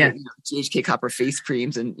I love GHK copper face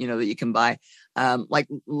creams, and that you can buy. Like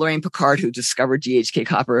Lorraine Picard, who discovered GHK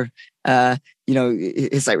copper,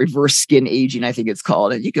 it's like reverse skin aging, I think it's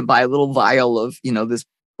called. And you can buy a little vial of, this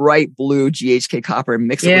bright blue GHK copper and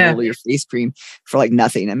mix it with a little of your face cream for like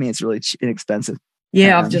nothing. I mean, it's really inexpensive.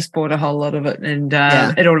 Yeah, I've just bought a whole lot of it, and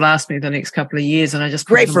it'll last me the next couple of years. And I just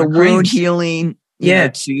great for wound healing.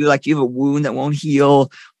 Too. Like you have a wound that won't heal.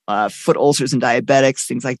 Foot ulcers and diabetics,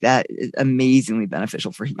 things like that, amazingly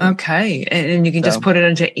beneficial for healing. Okay, and you can just put it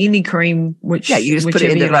into any cream, you just put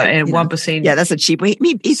it into 1%. Yeah, that's a cheap way.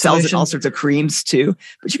 He sells it in all sorts of creams too,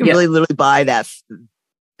 but you can really literally buy that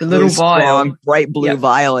the little vial, bright blue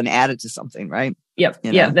vial, and add it to something, right? Yep,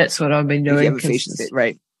 that's what I've been doing.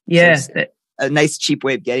 Right? Yeah, so a nice cheap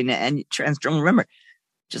way of getting it, and transdermal. Remember,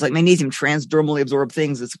 just like magnesium, transdermally absorbed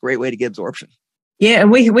things. It's a great way to get absorption. Yeah,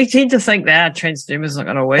 and we tend to think that transdermal is not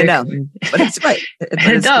going to work. I know, but it's right.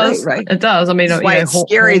 It does, great, right? It does. I mean, that's why it's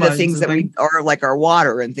scary, the things that we are like our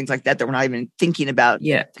water and things like that we're not even thinking about.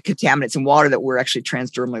 The contaminants in water, that we're actually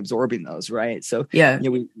transdermally absorbing those, right? So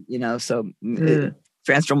transdermal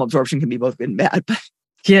absorption can be both good and bad. But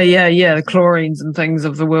the chlorines and things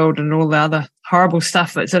of the world, and all the other horrible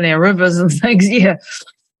stuff that's in our rivers and things. Yeah.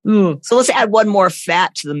 Ooh. So let's add one more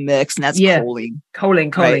fat to the mix, and that's choline.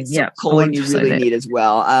 Choline, right? So choline you really need as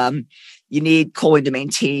well. You need choline to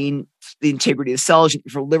maintain the integrity of cells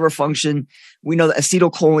for liver function. We know that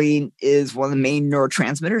acetylcholine is one of the main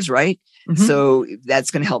neurotransmitters, right? Mm-hmm. So that's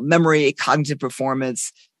going to help memory, cognitive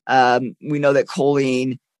performance. We know that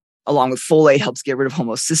choline, along with folate, helps get rid of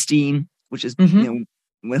homocysteine, which is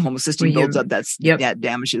when homocysteine builds up, that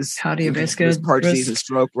damages cardiovascular heart disease and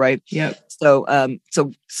stroke, right? Yep. So, and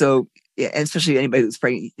especially anybody who's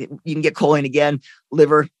pregnant, you can get choline again.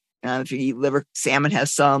 Liver, if you eat liver, salmon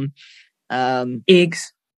has some.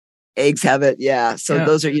 Eggs have it, yeah. So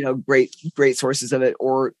those are great sources of it.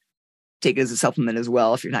 Or take it as a supplement as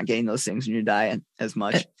well if you're not getting those things in your diet as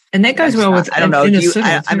much. And that goes well with. I don't know.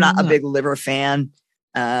 I'm not a big liver fan,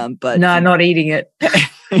 but no, not eating it.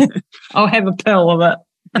 I'll have a pill of it.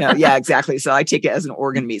 Yeah, exactly. So I take it as an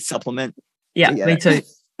organ meat supplement. Yeah, me too.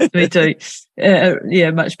 Me too.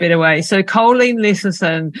 Much better way. So choline,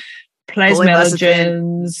 lecithin,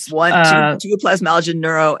 plasmalogens, two plasmalogen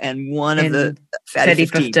neuro, and one of the fatty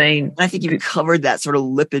 15. And I think you covered that sort of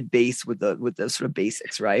lipid base with the sort of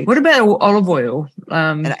basics, right? What about olive oil?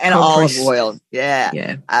 And olive oil.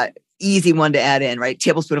 Yeah. Easy one to add in, right?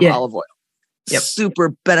 Tablespoon of olive oil. Yep.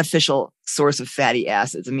 Super beneficial source of fatty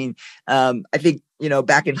acids. I mean, I think,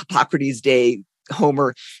 back in Hippocrates' day,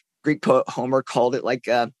 Greek poet Homer called it like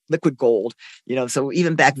liquid gold, so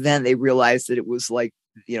even back then they realized that it was like,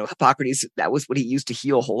 Hippocrates, that was what he used to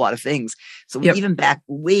heal a whole lot of things. So even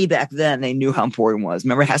way back then, they knew how important it was.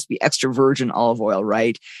 Remember, it has to be extra virgin olive oil,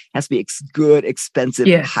 right? It has to be good, expensive,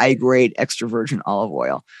 high grade extra virgin olive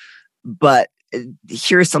oil. But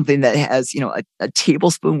here's something that has, a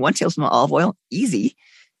tablespoon, 1 tablespoon of olive oil, easy,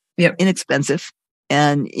 inexpensive,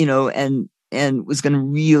 and was going to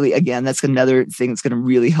really, again, that's another thing that's going to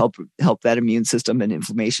really help that immune system and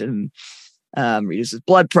inflammation, reduces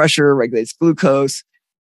blood pressure, regulates glucose,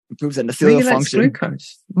 improves endothelial function.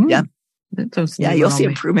 Glucose. You'll see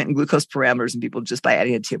improvement in glucose parameters in people just by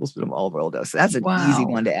adding a tablespoon of olive oil dose. So that's an easy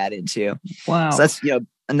one to add in too. Wow. So that's,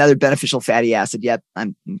 another beneficial fatty acid. Yep.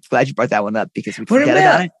 I'm glad you brought that one up because we forget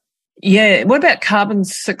about it. Yeah. What about carbon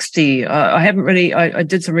 60? I haven't really, I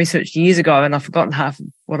did some research years ago and I've forgotten half of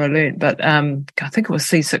what I learned, but I think it was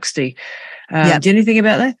C60. Do you know anything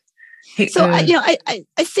about that? So, I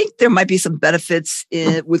think there might be some benefits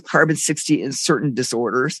with carbon 60 in certain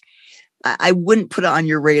disorders. I wouldn't put it on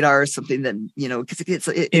your radar or something that, because it's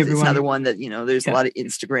another one that, there's a lot of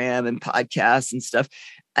Instagram and podcasts and stuff.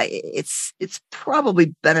 It's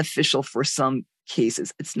probably beneficial for some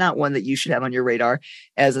cases. It's not one that you should have on your radar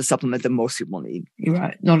as a supplement that most people need. You're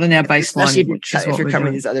right. Not in our baseline. Especially if you're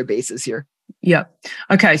covering these other bases here. Yeah.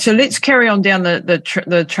 Okay. So let's carry on down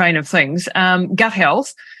the train of things. Gut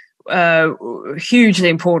health, hugely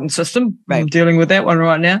important system. Right. I'm dealing with that one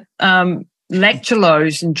right now.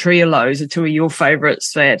 Lactulose and trehalose are two of your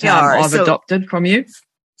favorites that I've adopted from you.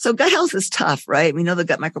 So gut health is tough, right? We know the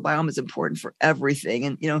gut microbiome is important for everything.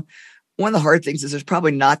 And, one of the hard things is there's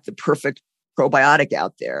probably not the perfect probiotic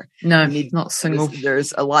out there. No, not single.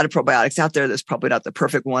 There's a lot of probiotics out there. There's probably not the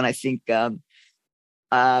perfect one. I think I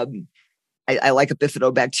like a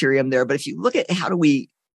bifidobacterium there. But if you look at how do we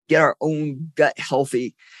get our own gut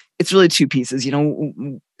healthy, it's really two pieces.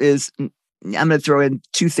 I'm going to throw in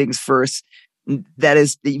two things first. That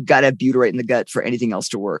is that you've got to have butyrate in the gut for anything else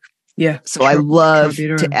to work. Yeah. So I love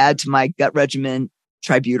to add to my gut regimen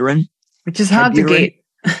tributyrin, which is hard to get.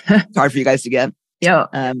 It's hard for you guys to get. Yeah.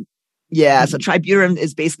 So tributyrin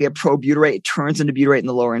is basically a probutyrate. It turns into butyrate in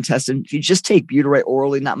the lower intestine. If you just take butyrate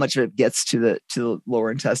orally, not much of it gets to the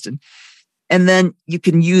lower intestine. And then you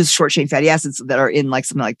can use short chain fatty acids that are in like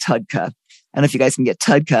something like TUDCA. I don't know if you guys can get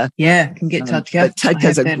TUDCA. Yeah, can get TUDCA. But TUDCA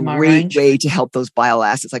is a great way to help those bile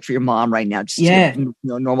acids, like for your mom right now, just to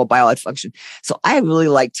normal bile acid function. So I really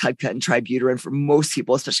like TUDCA and tributyrin for most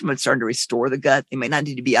people, especially when it's starting to restore the gut. They might not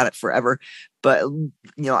need to be on it forever, but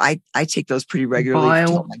I take those pretty regularly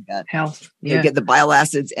to help my gut health. Yeah. You get the bile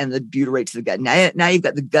acids and the butyrate to the gut. Now you've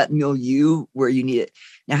got the gut milieu where you need it.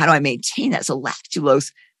 Now, how do I maintain that? So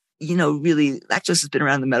lactulose, really lactose has been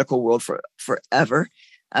around the medical world for forever.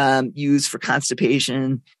 Used for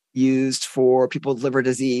constipation, used for people with liver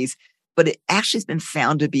disease, but it actually has been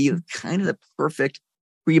found to be kind of the perfect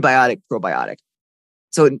prebiotic probiotic.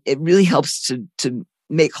 So it really helps to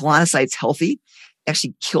make colonocytes healthy. It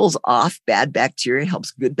actually kills off bad bacteria,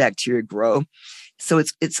 helps good bacteria grow. So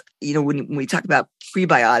it's when we talk about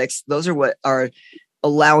prebiotics, those are what are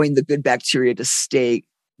allowing the good bacteria to stay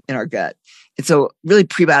in our gut. And so really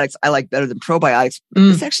prebiotics I like better than probiotics.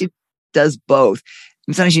 This actually does both.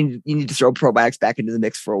 And sometimes you need to throw probiotics back into the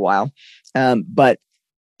mix for a while. But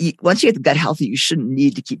once you get the gut healthy, you shouldn't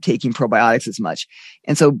need to keep taking probiotics as much.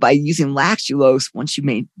 And so by using lactulose, once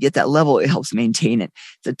you get that level, it helps maintain it.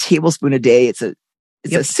 It's a tablespoon a day. It's a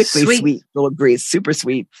sickly sweet. You'll agree. It's super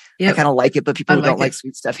sweet. Yep. I kind of like it, but people who don't like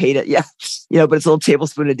sweet stuff hate it. Yeah. But it's a little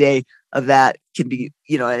tablespoon a day of that can be,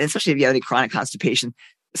 and especially if you have any chronic constipation,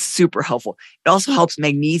 super helpful. It also helps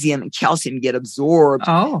magnesium and calcium get absorbed.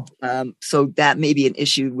 So that may be an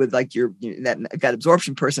issue with like that gut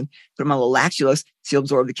absorption person. Put them on a little lactulose, so you'll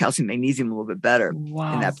absorb the calcium and magnesium a little bit better in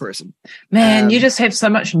that person. Man, you just have so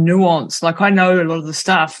much nuance. Like I know a lot of the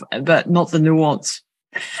stuff, but not the nuance.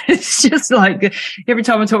 It's just like every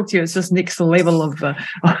time I talk to you, it's just next level of the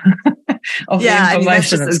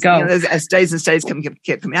information that's going. As studies and studies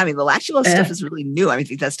keep coming out. I mean, the lactulose stuff is really new. I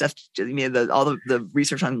think that stuff, all the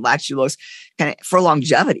research on lactulose kind of for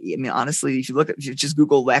longevity. I mean, honestly, if you just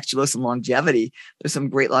Google lactulose and longevity, there's some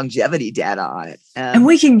great longevity data on it. And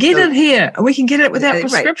we can get it here. We can get it without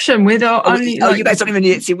prescription. Right. You guys don't even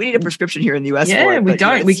need it. See, we need a prescription here in the US. Yeah, we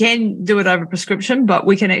don't. We can do it over prescription, but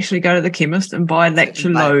we can actually go to the chemist and buy lactulose.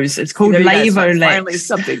 It's called Lavolax. Finally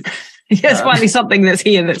something. Yes, finally something that's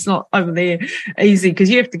here that's not over there easy because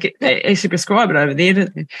you have to actually prescribe it over there.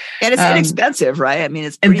 And it's inexpensive, right? I mean,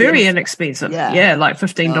 it's very inexpensive. Yeah, like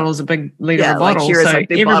 $15 a big liter of bottle. Like here it's like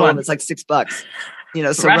big bottle and it's like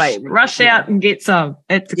 $6. Rush out and get some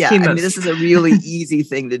at the chemist. I mean, this is a really easy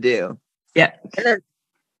thing to do. Yeah. And then,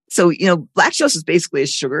 lactose is basically a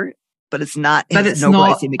sugar, but it's not. But it's no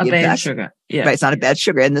not glycemic a impact. bad sugar. Yeah, right. It's not a bad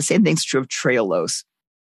sugar, and the same thing's true of trehalose.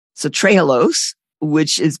 So trehalose,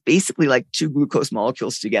 which is basically like two glucose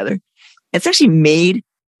molecules together, it's actually made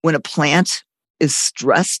when a plant is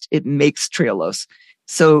stressed. It makes trehalose.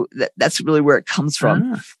 So that's really where it comes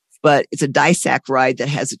from. But it's a disaccharide that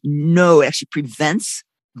it actually prevents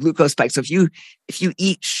glucose spikes. So if you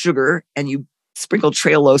eat sugar and you sprinkle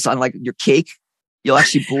trehalose on like your cake, you'll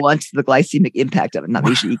actually blunt the glycemic impact of it. Not that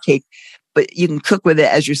you should eat cake, but you can cook with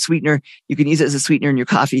it as your sweetener. You can use it as a sweetener in your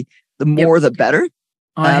coffee. The more, the better.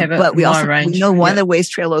 I have it but we know one of the the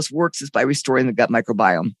ways trehalose works is by restoring the gut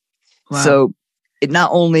microbiome. Wow. So it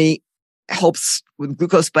not only helps with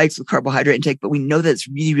glucose spikes, with carbohydrate intake, but we know that it's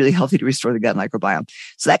really, really healthy to restore the gut microbiome.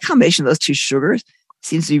 So that combination of those two sugars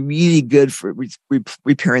seems to be really good for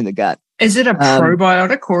repairing the gut. Is it a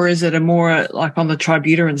probiotic or is it a more like on the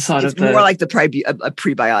tributyrin side of the? It's more like a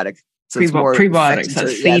prebiotic. So it's more prebiotics, so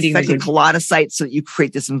feeding affecting colonocytes, so that you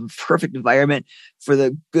create this perfect environment for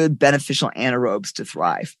the good beneficial anaerobes to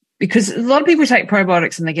thrive. Because a lot of people take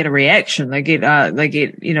probiotics and they get a reaction. They get,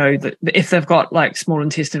 if they've got like small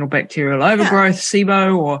intestinal bacterial overgrowth,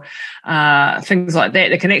 SIBO, or things like that,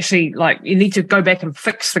 they can actually, like, you need to go back and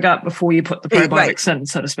fix the gut before you put the probiotics in,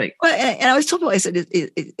 so to speak. Well, and I was told, I said,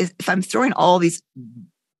 if I'm throwing all these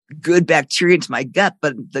good bacteria into my gut,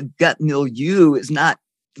 but the gut milieu is not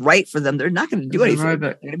right for them, they're not going to do anything. They're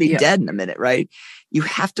going to be dead in a minute, right? You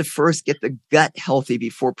have to first get the gut healthy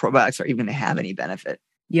before probiotics are even going to have any benefit.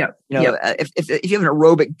 Yeah. If you have an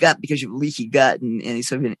aerobic gut because you have leaky gut and you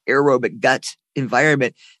sort of an aerobic gut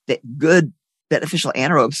environment, that good beneficial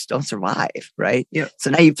anaerobes don't survive, right? Yeah. So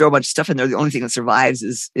now you throw a bunch of stuff in there. The only thing that survives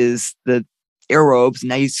is the aerobes.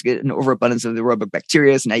 Now you get an overabundance of the aerobic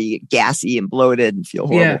bacteria. So now you get gassy and bloated and feel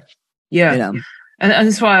horrible. Yeah. And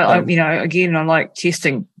that's why I like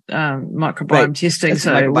testing, microbiome testing.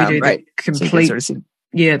 So we do the complete,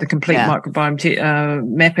 the complete microbiome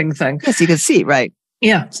mapping thing. Yes, you can see, right?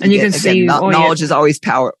 Yeah, so and you can see knowledge is always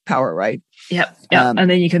power, right? Yeah. And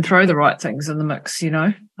then you can throw the right things in the mix,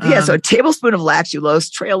 so a tablespoon of lactulose,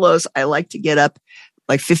 trehalose, I like to get up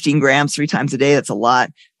like 15 grams 3 times a day. That's a lot.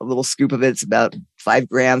 A little scoop of it's about 5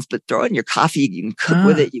 grams, but throw it in your coffee. You can cook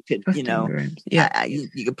with it. You could, you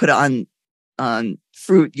can put it on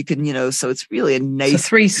fruit. You can, so it's really a nice. So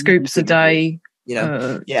 3 scoops a day.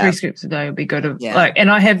 3 scoops a day would be good. And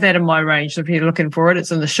I have that in my range. So if you're looking for it,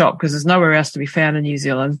 it's in the shop because there's nowhere else to be found in New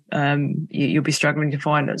Zealand. You'll be struggling to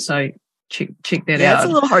find it. So check that out. Yeah, it's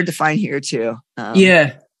a little hard to find here too.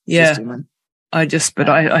 I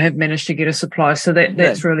have managed to get a supply, so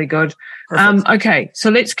that's really good. Okay, so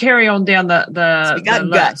let's carry on down the so we got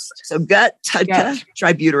gut. So gut, TUDCA,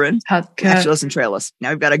 tributylin, lactulose, and trehalose.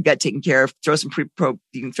 Now we've got a gut taken care of. Throw some you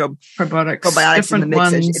can throw probiotics in the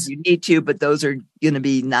mix if you need to, but those are going to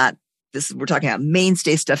be not. We're talking about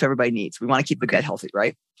mainstay stuff everybody needs. We want to keep the gut healthy,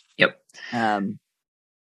 right? Yep.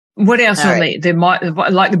 What else on like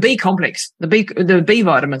the B complex, the B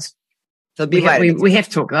vitamins? So B vitamins. We have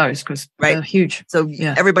to talk those because they're huge. So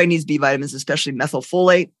everybody needs B vitamins, especially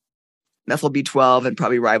methylfolate, methyl B12, and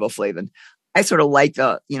probably riboflavin. I sort of like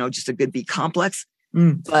just a good B complex.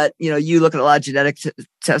 But you look at a lot of genetic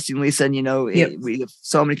testing, Lisa, and we have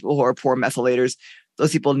so many people who are poor methylators.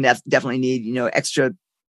 Those people definitely need extra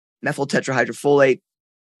methyl tetrahydrofolate,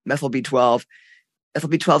 methyl B12. Methyl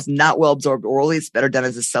B12 is not well absorbed orally. It's better done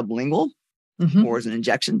as a sublingual or as an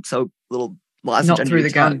injection. So little lozenge not through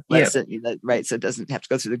the gut, right? So it doesn't have to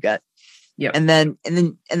go through the gut. Yeah, and then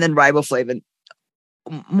riboflavin.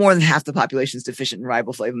 More than half the population is deficient in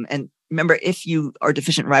riboflavin. And remember, if you are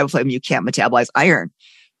deficient in riboflavin, you can't metabolize iron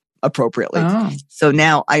appropriately. So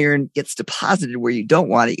now iron gets deposited where you don't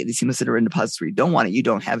want it. You get these hemosiderin deposits where you don't want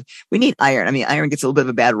it. We need iron. I mean, iron gets a little bit of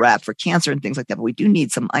a bad rap for cancer and things like that, but we do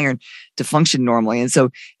need some iron to function normally. And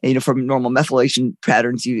so, from normal methylation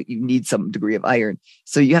patterns, you need some degree of iron.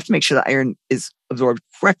 So you have to make sure that iron is absorbed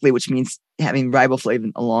correctly, which means having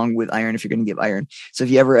riboflavin along with iron if you're going to give iron. So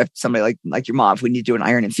if you ever have somebody like your mom, if we need to do an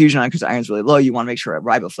iron infusion on because iron's really low, you want to make sure our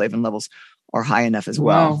riboflavin levels are high enough as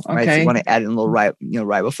well, right? So you want to add in a little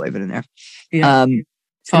riboflavin in there. Yeah. And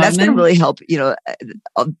that's going to really help,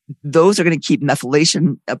 those are going to keep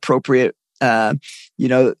methylation appropriate, even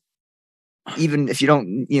if you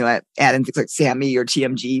don't, add in things like SAMe or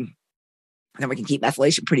TMG, then we can keep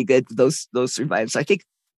methylation pretty good with those 3 vitamins. So I think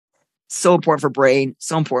so important for brain,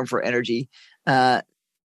 so important for energy,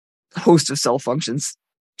 host of cell functions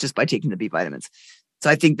just by taking the B vitamins. So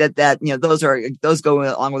I think that those go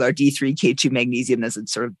along with our D3, K2, magnesium as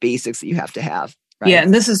sort of basics that you have to have. Right? Yeah,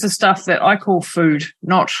 and this is the stuff that I call food,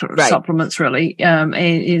 not supplements, really. And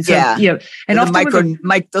often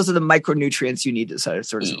those are the micronutrients you need to sort of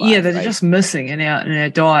survive. Yeah, they're just missing in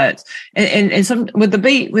our diet. And some with the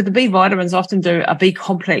B vitamins, often do a B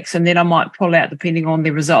complex, and then I might pull out depending on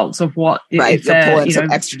the results of what. Right, you'll pull in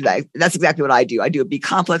some extra to that. That's exactly what I do. I do a B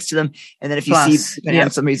complex to them, and then if you see depending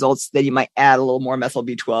on some results, then you might add a little more methyl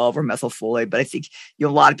B12 or methylfolate. But I think a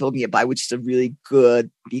lot of people can get by with just a really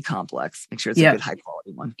good B complex. Make sure it's a good high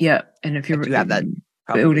quality one. Yeah, and if you have that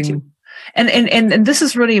building, and this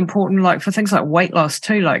is really important, like for things like weight loss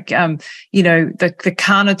too, like the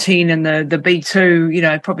carnitine and the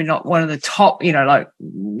B2, probably not one of the top, like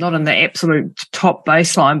not in the absolute top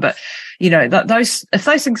baseline, but those if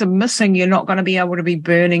those things are missing, you're not going to be able to be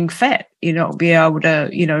burning fat. You're not be able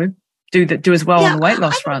to do as well on the weight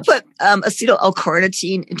loss front. Put acetyl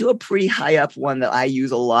L-carnitine into a pretty high up one that I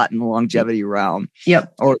use a lot in the longevity realm.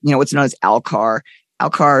 Yep. Or what's known as Alcar.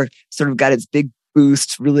 Alcar sort of got its big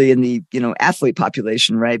boost really in the, athlete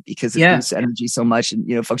population, right? Because it boosts energy so much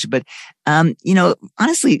and, function. But,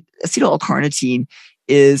 honestly, acetyl L-carnitine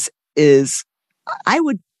is I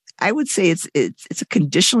would say it's a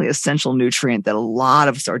conditionally essential nutrient that a lot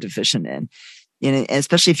of us are deficient in. And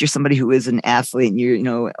especially if you're somebody who is an athlete and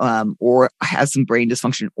you're, or has some brain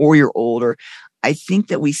dysfunction, or you're older, I think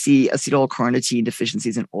that we see acetyl L-carnitine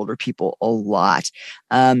deficiencies in older people a lot.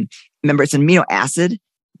 Remember, it's an amino acid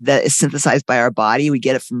that is synthesized by our body. We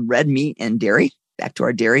get it from red meat and dairy. Back to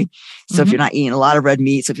our dairy. So if you're not eating a lot of red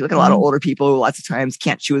meat, so if you look at a lot of older people who lots of times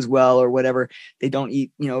can't chew as well or whatever, they don't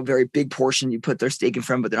eat, a very big portion. You put their steak in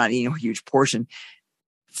front of them, but they're not eating a huge portion.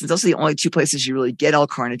 So those are the only two places you really get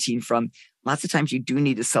L-carnitine from. Lots of times you do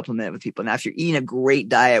need to supplement it with people. Now, if you're eating a great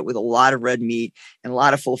diet with a lot of red meat and a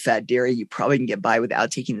lot of full fat dairy, you probably can get by without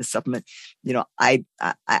taking the supplement. I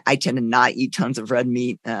tend to not eat tons of red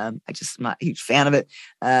meat. I just am not a huge fan of it.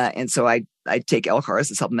 And so I take L-car as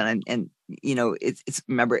a supplement. And it's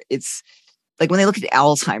like when they look at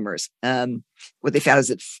Alzheimer's, what they found is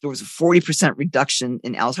that there was a 40% reduction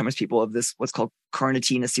in Alzheimer's people of this, what's called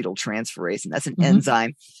carnitine acetyltransferase. And that's an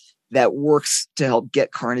enzyme that works to help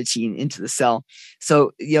get carnitine into the cell.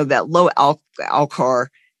 So, that low Alcar,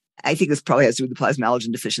 I think this probably has to do with the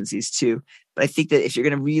plasmalogen deficiencies too. But I think that if you're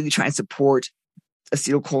going to really try and support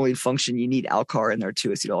acetylcholine function, you need Alcar in there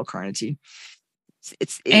too, acetyl L-carnitine.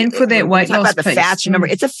 For that weight loss about the fats, remember,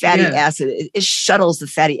 it's a fatty acid. It shuttles the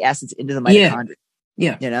fatty acids into the mitochondria.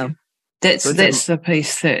 Yeah. That's the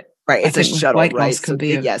piece that right. It's a shuttle, weight right? Loss can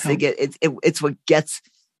be it's what gets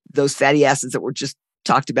those fatty acids that were just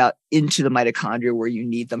talked about into the mitochondria where you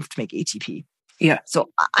need them to make ATP. Yeah. So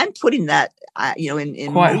I'm putting that,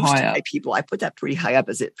 in quite most high of my people, I put that pretty high up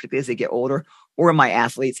particularly as they get older, or in my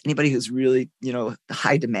athletes, anybody who's really,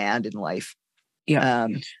 high demand in life. Yeah.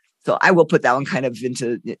 So I will put that one kind of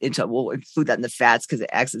into we'll include that in the fats because it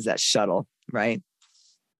acts as that shuttle, right?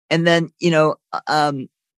 And then,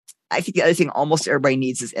 I think the other thing almost everybody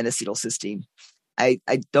needs is N-acetylcysteine. I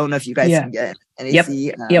don't know if you guys can get NAC.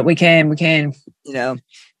 Yep, we can.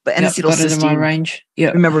 But N-acetylcysteine, in my range.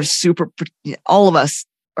 Yeah. Remember, all of us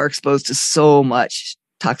are exposed to so much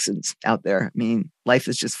toxins out there. I mean, life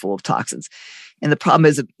is just full of toxins. And the problem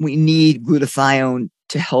is that we need glutathione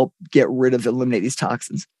to help eliminate these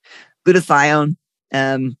toxins. Glutathione,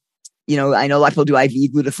 I know a lot of people do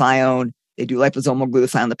IV glutathione. They do liposomal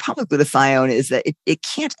glutathione. The problem with glutathione is that it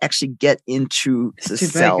can't actually get into the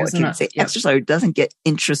cell. It can say extracellular. It doesn't get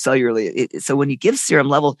intracellularly. So when you give serum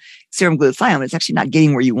glutathione, it's actually not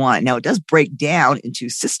getting where you want it. Now, it does break down into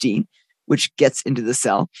cysteine, which gets into the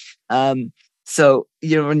cell. So,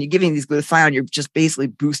 when you're giving these glutathione, you're just basically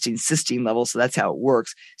boosting cysteine levels. So that's how it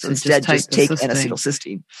works. So instead, just take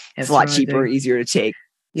N-acetylcysteine. It's a lot cheaper, easier to take.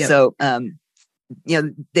 Yep. So,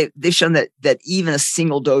 they've shown that even a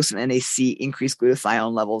single dose of NAC increased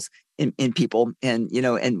glutathione levels in people, and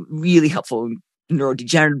really helpful in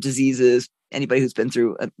neurodegenerative diseases. Anybody who's been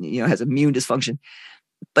through, has immune dysfunction.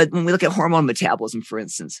 But when we look at hormone metabolism, for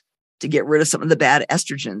instance, to get rid of some of the bad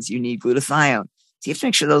estrogens, you need glutathione. So you have to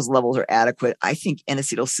make sure those levels are adequate. I think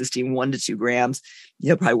N-acetylcysteine 1 to 2 grams,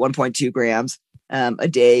 probably 1.2 grams a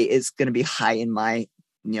day is going to be high in my,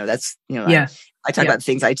 I talk about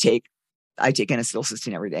things I take. I take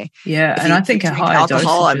N-acetylcysteine every day. Yeah, and I think a higher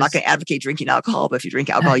alcohol. dose. I'm not going to advocate drinking alcohol, but if you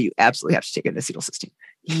drink alcohol, you absolutely have to take N-acetylcysteine.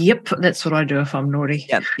 Yep, that's what I do if I'm naughty.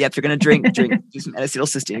 Yep. If you're going to drink, do some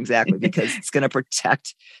N-acetylcysteine, exactly, because it's going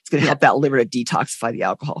to help that liver to detoxify the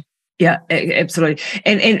alcohol. Yeah, absolutely.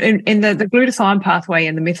 And the glutathione pathway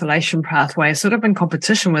and the methylation pathway are sort of in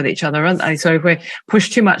competition with each other, aren't they? So if we push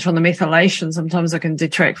too much on the methylation, sometimes it can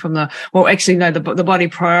detract from the body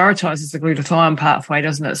prioritizes the glutathione pathway,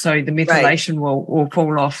 doesn't it? So the methylation will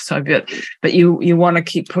fall off. So, but you want to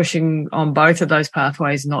keep pushing on both of those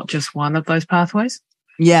pathways, not just one of those pathways.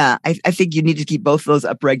 Yeah, I think you need to keep both of those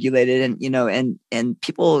upregulated, and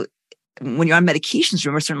people, when you're on medications,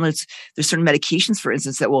 remember, there's certain medications, for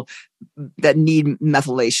instance, that need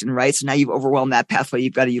methylation, right? So now you've overwhelmed that pathway.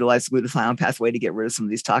 You've got to utilize the glutathione pathway to get rid of some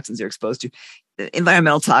of these toxins you're exposed to. The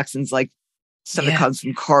environmental toxins, like stuff that comes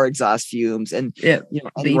from car exhaust fumes and and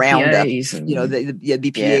Roundup, the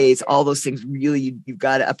BPAs, all those things. Really, you've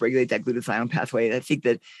got to upregulate that glutathione pathway. And I think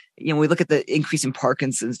that when we look at the increase in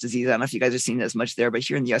Parkinson's disease, I don't know if you guys are seeing as much there, but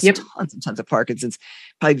here in the US, tons and tons of Parkinson's,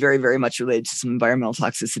 probably very, very much related to some environmental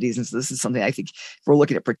toxicities. And so this is something I think if we're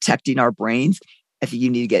looking at protecting our brains, I think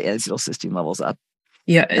you need to get N-acetylcysteine levels up.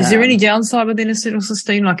 Yeah. Is there any downside with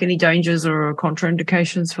N-acetylcysteine, like any dangers or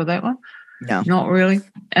contraindications for that one? No. Not really?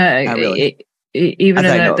 Not really. Even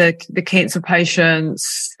in the cancer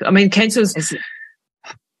patients, I mean, cancer's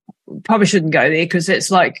probably shouldn't go there because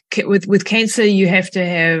it's like with cancer, you have to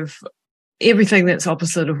have everything that's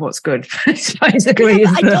opposite of what's good. Basically,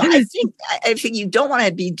 I think you don't want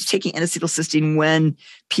to be taking N-acetylcysteine when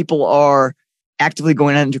people are actively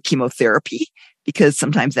going under chemotherapy, because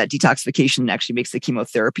sometimes that detoxification actually makes the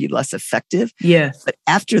chemotherapy less effective. Yeah. But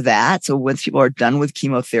after that, so once people are done with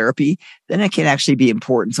chemotherapy, then it can actually be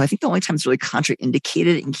important. So I think the only time it's really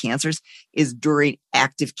contraindicated in cancers is during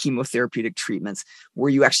active chemotherapeutic treatments where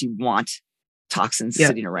you actually want toxins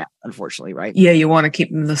sitting around, unfortunately, right? Yeah, you want to keep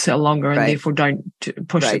them in the cell longer and therefore don't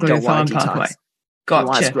push the glutathione pathway. Gotcha. You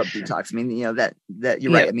want to scrub detox. I mean, that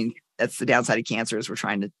you're right. I mean, that's the downside of cancer is we're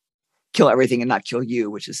trying to kill everything and not kill you,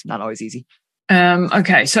 which is not always easy.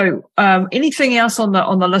 Okay. So, anything else on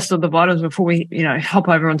the list of the vitamins before we, hop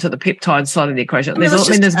over onto the peptide side of the equation?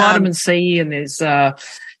 There's vitamin C and there's, some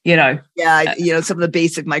of the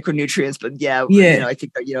basic micronutrients, but I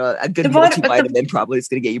think, a good multivitamin probably is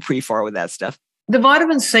going to get you pretty far with that stuff. The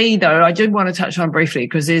vitamin C, though, I did want to touch on briefly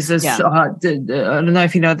because there's this, I don't know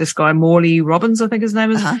if you know this guy, Morley Robbins, I think his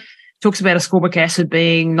name is. Talks about ascorbic acid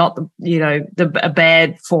being not a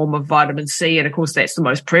bad form of vitamin C, and of course that's the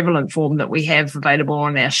most prevalent form that we have available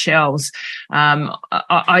on our shelves.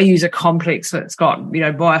 I use a complex that's got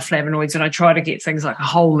bioflavonoids, and I try to get things like a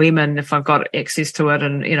whole lemon if I've got access to it,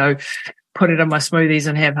 and put it in my smoothies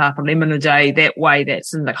and have half a lemon a day. That way,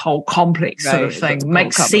 that's in the whole complex sort of thing.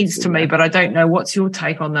 Makes sense to me, but I don't know. What's your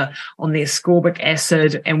take on the ascorbic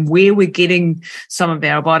acid and where we're getting some of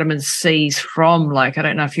our vitamin C's from? Like, I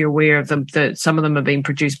don't know if you're aware of them, that some of them are being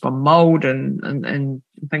produced by mold and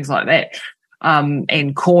things like that.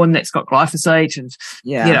 And corn that's got glyphosate and,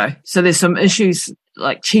 so there's some issues.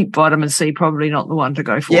 Like cheap vitamin C, probably not the one to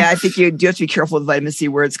go for. Yeah, I think you do have to be careful with vitamin C,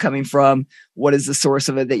 where it's coming from. What is the source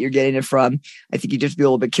of it that you're getting it from? I think you just have to be a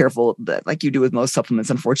little bit careful, that, like you do with most supplements,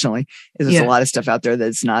 unfortunately. There's a lot of stuff out there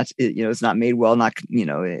that's not, it's not made well,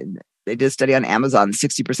 they did a study on Amazon.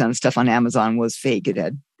 60% of stuff on Amazon was fake. It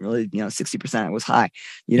had really, 60% was high.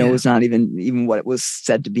 It was not even what it was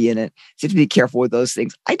said to be in it. So you have to be careful with those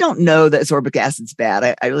things. I don't know that ascorbic acid's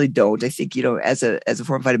bad. I really don't. I think, as a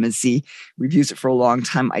form of vitamin C, we've used it for a long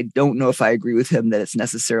time. I don't know if I agree with him that it's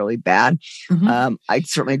necessarily bad. Mm-hmm. I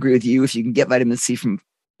certainly agree with you. If you can get vitamin C from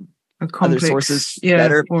other sources,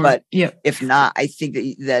 better. But if not, I think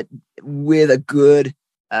that with a good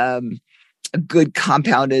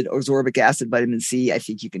compounded ascorbic acid vitamin C, I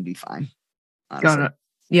think you can be fine. Honestly. Got it.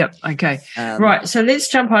 Yep. Okay. Right. So let's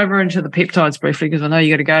jump over into the peptides briefly, because I know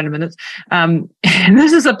you got to go in a minute. And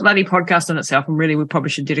this is a bloody podcast in itself, and really we probably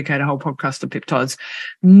should dedicate a whole podcast to peptides.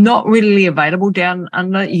 Not really available down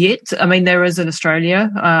under yet. I mean, there is in Australia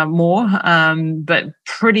more, but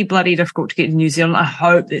pretty bloody difficult to get in New Zealand. I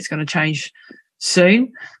hope that's going to change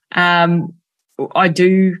soon. I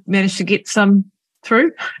do manage to get some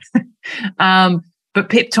through. But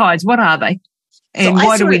peptides, what are they? And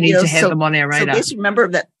why do we need to have them on our radar? So basically remember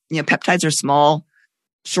that, peptides are small,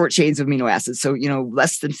 short chains of amino acids. So,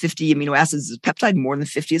 less than 50 amino acids is a peptide, more than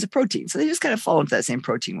 50 is a protein. So they just kind of fall into that same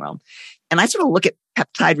protein realm. And I sort of look at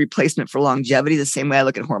peptide replacement for longevity the same way I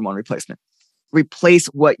look at hormone replacement. Replace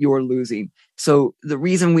what you're losing. So the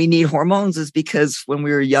reason we need hormones is because when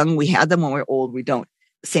we were young, we had them. When we're old, we don't.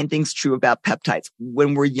 Same thing's true about peptides.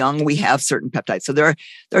 When we're young, we have certain peptides. So there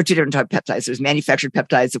are two different types of peptides. There's manufactured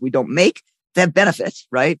peptides that we don't make. They have benefits,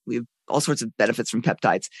 right? We have all sorts of benefits from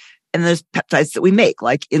peptides. And there's peptides that we make,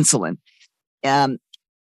 like insulin.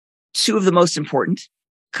 Two of the most important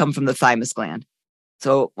come from the thymus gland.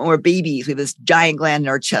 So when we're babies, we have this giant gland in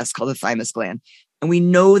our chest called the thymus gland. And we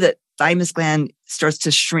know that thymus gland starts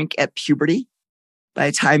to shrink at puberty. By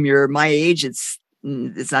the time you're my age, it's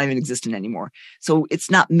not even existent anymore. So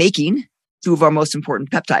it's not making two of our most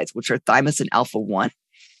important peptides, which are thymus and alpha-1.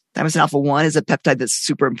 Thymus and alpha-1 is a peptide that's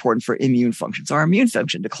super important for immune function. So our immune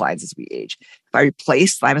function declines as we age. If I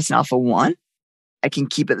replace thymus and alpha-1, I can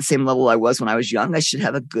keep at the same level I was when I was young. I should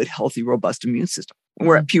have a good, healthy, robust immune system. When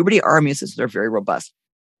we're at puberty, our immune systems are very robust.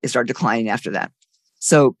 They start declining after that.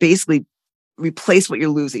 So basically, replace what you're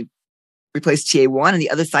losing. Replace TA1 and the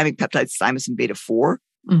other thymic peptides, thymus and beta-4,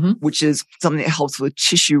 which is something that helps with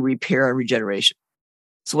tissue repair and regeneration.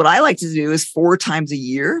 So what I like to do is 4 times a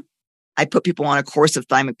year, I put people on a course of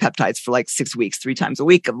thymic peptides for like 6 weeks, 3 times a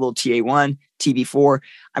week, a little TA1, TB4.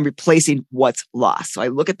 I'm replacing what's lost. So I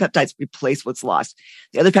look at peptides, replace what's lost.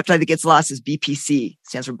 The other peptide that gets lost is BPC,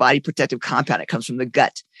 stands for body protective compound. It comes from the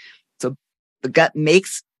gut. So the gut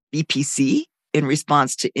makes BPC in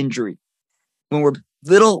response to injury. When we're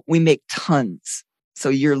little, we make tons. So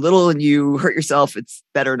you're little and you hurt yourself, it's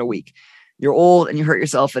better in a week. You're old and you hurt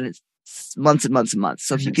yourself and it's months and months and months.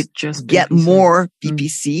 So if you could just get more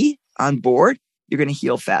BPC on board, you're going to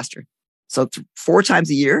heal faster. So 4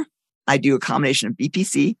 times a year, I do a combination of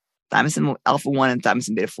BPC, thymosin alpha-1, and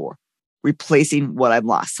thymosin beta-4, replacing what I've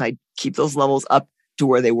lost. So I keep those levels up to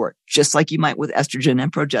where they were, just like you might with estrogen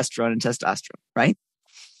and progesterone and testosterone, right?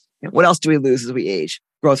 Yep. What else do we lose as we age?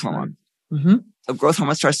 Growth hormone. Mm-hmm. So growth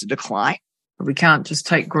hormone starts to decline. We can't just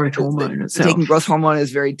take growth hormone itself. Taking growth hormone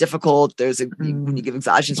is very difficult. When you give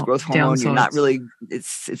exogenous growth hormone, you're not really,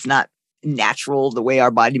 it's not natural the way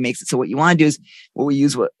our body makes it. So what you want to do is we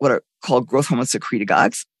use what are called growth hormone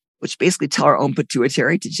secretagogues, which basically tell our own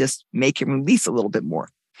pituitary to just make it release a little bit more.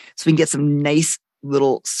 So we can get some nice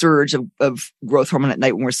little surge of growth hormone at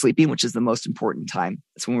night when we're sleeping, which is the most important time.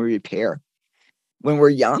 That's when we repair. When we're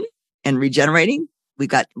young and regenerating, we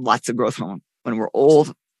got lots of growth hormone. When we're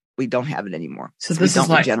old, we don't have it anymore. So this is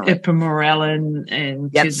like ipamorelin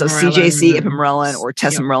and so CJC, ipamorelin, or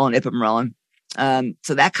tesamorelin, ipamorelin.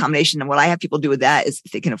 So that combination, and what I have people do with that is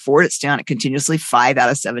if they can afford it, stay on it continuously 5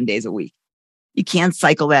 out of 7 days a week. You can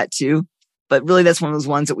cycle that too, but really that's one of those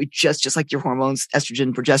ones that we just like your hormones,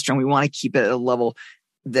 estrogen, progesterone, we want to keep it at a level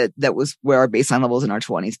that was where our baseline level is in our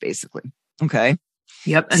 20s, basically. Okay.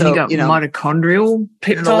 Yep. And so, you got mitochondrial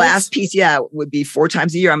peptides. The last piece, would be 4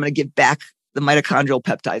 times a year. I'm going to give back the mitochondrial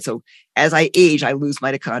peptide. So as I age, I lose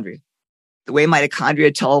mitochondria. The way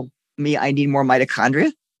mitochondria tell me I need more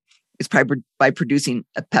mitochondria is by producing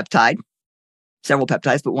a peptide, several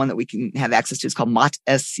peptides, but one that we can have access to is called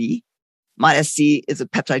MOT-SC. MOT-SC is a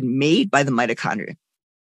peptide made by the mitochondria.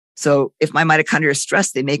 So if my mitochondria is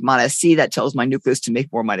stressed, they make MOT-SC. That tells my nucleus to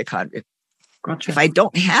make more mitochondria. Gotcha. If I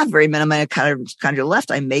don't have very many mitochondria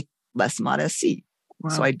left, I make less MOT-SC. Wow.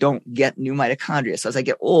 So I don't get new mitochondria. So as I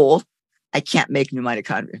get old, I can't make new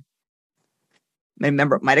mitochondria.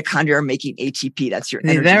 Remember, mitochondria are making ATP. That's your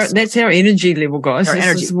energy. That's our energy level, guys.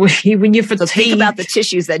 When you're fatigued. So think about the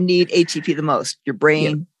tissues that need ATP the most. Your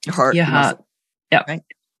brain, your heart. Yeah. Right?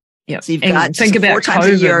 Yeah. So you've got think about 4 times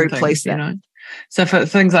a year replace that. You know? So for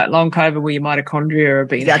things like long COVID where your mitochondria are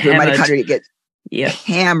being hammered. Your mitochondria get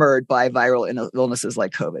hammered by viral illnesses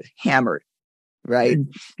like COVID. Hammered. Right?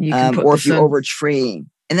 Or if you overtrain.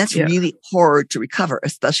 And that's really hard to recover,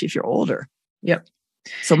 especially if you're older. Yep.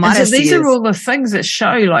 So these are all the things that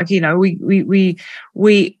show, like, you know, we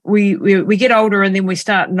get older and then we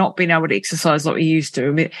start not being able to exercise like we used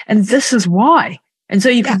to. And this is why. And so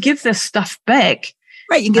you can give this stuff back.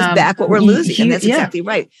 Right. You can give back what we're losing. And that's exactly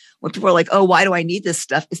right. When people are like, oh, why do I need this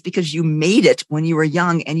stuff? It's because you made it when you were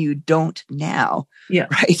young and you don't now. Yeah.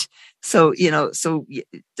 Right. So,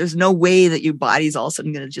 there's no way that your body's all of a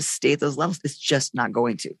sudden going to just stay at those levels. It's just not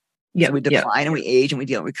going to. Yeah. So we decline and we age and we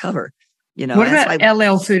don't recover. What about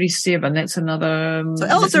LL37? That's another. So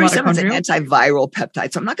LL37 is an antiviral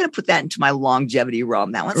peptide. So I'm not going to put that into my longevity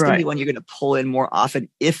realm. That one's going to be one you're going to pull in more often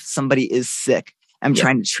if somebody is sick. I'm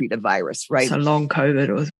trying to treat a virus, right? So long COVID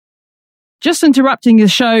or. Just interrupting the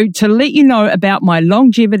show to let you know about my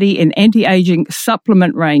longevity and anti-aging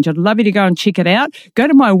supplement range. I'd love you to go and check it out. Go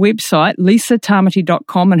to my website,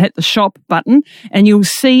 lisatamati.com, and hit the shop button, and you'll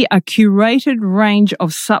see a curated range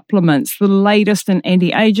of supplements, the latest in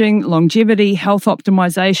anti-aging, longevity, health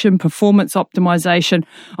optimization, performance optimization.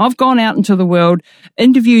 I've gone out into the world,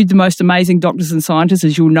 interviewed the most amazing doctors and scientists,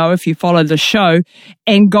 as you'll know if you follow the show,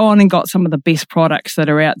 and gone and got some of the best products that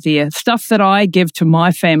are out there. Stuff that I give to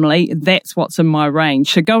my family, that's what's in my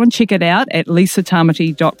range. So go and check it out at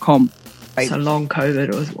lisatamati.com. Right. So long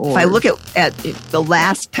COVID if I look at the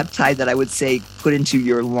last peptide that I would say put into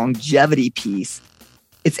your longevity piece,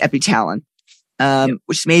 it's epitalin,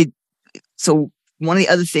 which is made. So one of the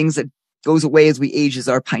other things that goes away as we age is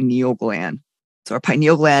our pineal gland. So our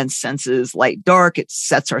pineal gland senses light, dark. It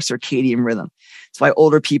sets our circadian rhythm. That's why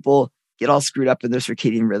older people get all screwed up in their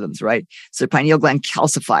circadian rhythms, right? So the pineal gland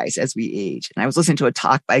calcifies as we age. And I was listening to a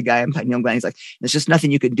talk by a guy on pineal gland. He's like, there's just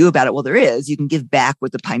nothing you can do about it. Well, there is. You can give back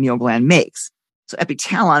what the pineal gland makes. So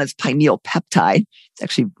epitalin is pineal peptide.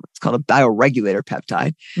 It's called a bioregulator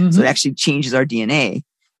peptide. Mm-hmm. So it actually changes our DNA.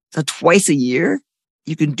 So twice a year,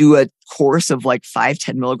 you can do a course of like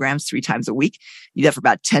 5-10 milligrams 3 times a week. You do that for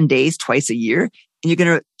about 10 days, twice a year. And you're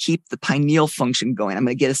going to keep the pineal function going. I'm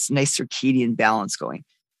going to get a nice circadian balance going.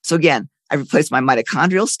 So again, I replaced my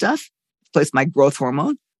mitochondrial stuff, replaced my growth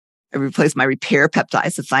hormone, I replaced my repair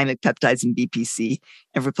peptides, the thymic peptides and BPC,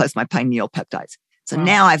 and replaced my pineal peptides. So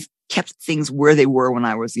now I've kept things where they were when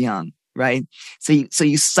I was young, right? So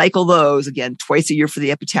you cycle those again twice a year for the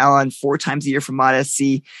epitalin, 4 times a year for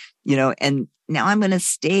MOT-SC, and now I'm going to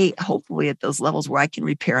stay hopefully at those levels where I can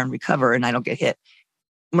repair and recover and I don't get hit.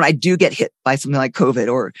 When I do get hit by something like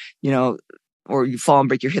COVID or you fall and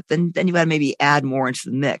break your hip, then you got to maybe add more into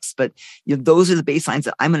the mix. But those are the baselines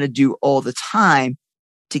that I'm going to do all the time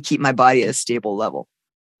to keep my body at a stable level.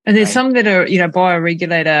 And there's some that are,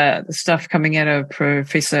 bioregulator, the stuff coming out of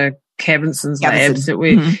Professor Cavinson's labs that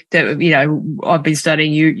I've been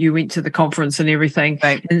studying. You went to the conference and everything.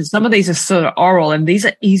 Right. And some of these are sort of oral, and these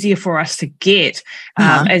are easier for us to get.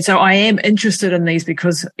 And so I am interested in these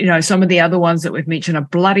because, some of the other ones that we've mentioned are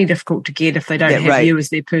bloody difficult to get if they don't have you as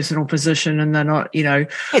their personal physician, and they're not,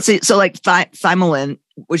 So like thymolin,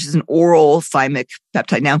 which is an oral thymic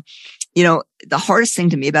peptide. Now, the hardest thing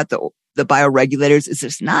to me about the bioregulators is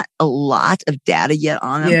there's not a lot of data yet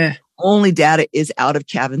on them. Yeah. Only data is out of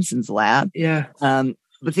Cavinson's lab. Yeah.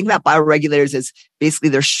 The thing about bioregulators is basically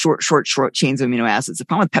they're short chains of amino acids. The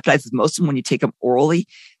problem with peptides is most of them, when you take them orally,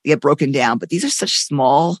 they get broken down. But these are such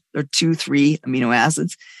small, they're 2-3 amino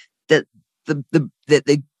acids that that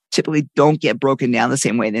they typically don't get broken down the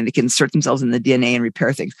same way. And then they can insert themselves in the DNA and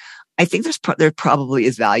repair things. I think there probably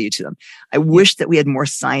is value to them. I wish that we had more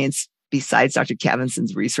science besides Dr.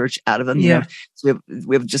 Cavinson's research out of them. So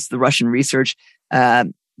we have just the Russian research.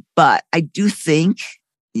 But I do think,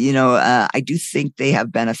 they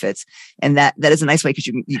have benefits, and that is a nice way because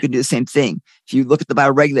you can do the same thing. If you look at the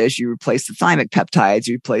bioregulators, you replace the thymic peptides,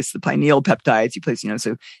 you replace the pineal peptides, you place,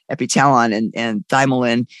 so epitalon and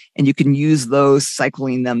thymolin, and you can use those,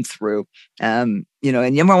 cycling them through. And you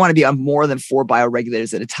never want to be on more than 4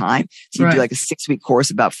 bioregulators at a time. So you do like a 6-week course,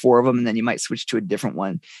 about 4 of them, and then you might switch to a different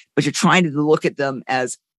one. But you're trying to look at them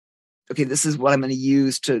as, okay, this is what I'm going to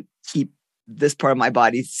use to keep this part of my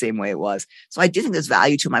body the same way it was. So I do think there's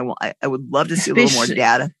value to them. I would love to see a little more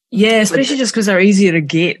data. Yeah, especially just because they're easier to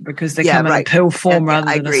get because they come in a pill form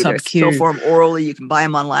rather than a sub-Q. Pill form orally, you can buy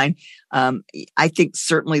them online. I think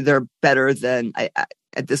certainly they're better than,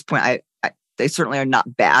 at this point, they certainly are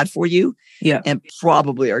not bad for you. Yeah. And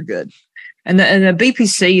probably are good. And the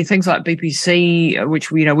BPC, things like BPC, which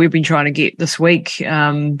we've been trying to get this week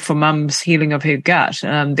for mum's healing of her gut,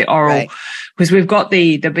 the oral, because we've got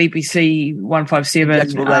the BPC 157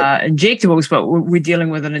 injectables, but we're dealing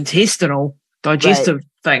with an intestinal digestive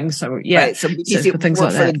thing. So so BPC for things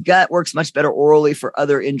like that. For the gut works much better orally. For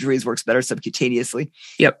other injuries, works better subcutaneously.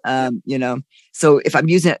 Yep. So if I'm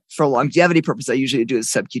using it for longevity purpose, I usually do it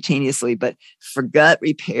subcutaneously. But for gut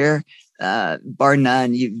repair, bar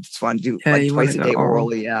none, you just want to do twice a day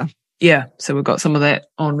orally. Yeah. So we've got some of that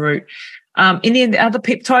en route. And then the other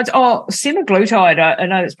peptides, semaglutide, I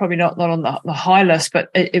know it's probably not on the high list, but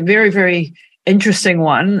a very, very interesting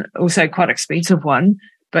one, also quite expensive one,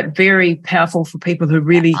 but very powerful for people who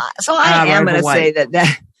really so I am going to say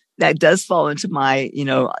that does fall into my,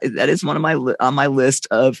 that is one of my on my list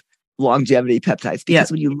of longevity peptides,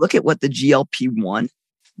 because when you look at what the GLP-1,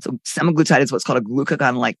 so semaglutide is what's called a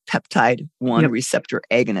glucagon-like peptide 1 receptor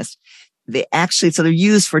agonist. They're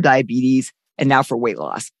used for diabetes and now for weight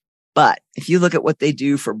loss. But if you look at what they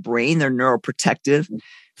do for brain, they're neuroprotective.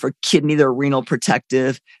 For kidney, they're renal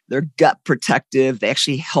protective. They're gut protective. They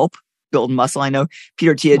actually help build muscle. I know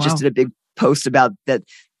Peter Tia just did a big post about that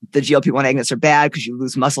the GLP-1 agonists are bad because you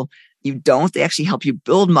lose muscle. You don't. They actually help you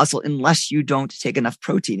build muscle unless you don't take enough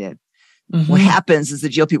protein in. Mm-hmm. What happens is the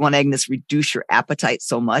GLP-1 agonists reduce your appetite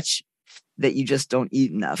so much that you just don't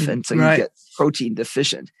eat enough. And so you get protein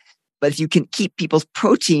deficient. But if you can keep people's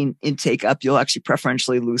protein intake up, you'll actually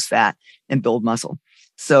preferentially lose fat and build muscle.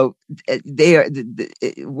 So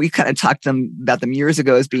we kind of talked about them years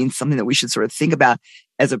ago as being something that we should sort of think about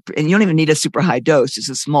and you don't even need a super high dose, just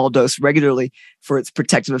a small dose regularly for its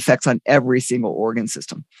protective effects on every single organ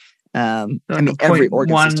system. Every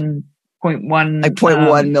organ system. 0.1 like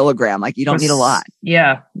 0.1 milligram. Like you don't need a lot.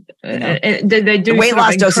 Yeah. They do. The weight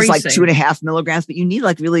loss dose is like 2.5 milligrams, but you need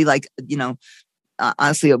honestly like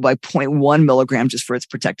 0.1 milligram just for its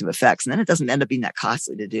protective effects. And then it doesn't end up being that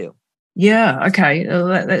costly to do. Yeah. Okay.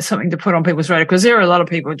 That's something to put on people's radar because there are a lot of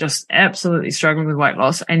people just absolutely struggling with weight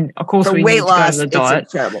loss. And of course, we need to go to the diet.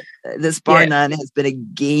 It's incredible. This bar none has been a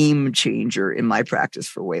game changer in my practice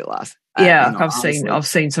for weight loss. Yeah, I've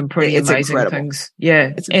seen some pretty amazing things.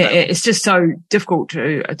 Yeah, it's just so difficult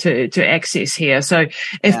to access here. So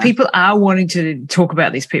if people are wanting to talk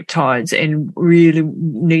about these peptides and really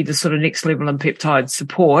need the sort of next level in peptide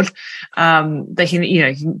support, they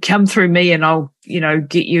can come through me and I'll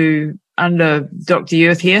get you under Dr.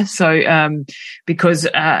 Yurth here. So because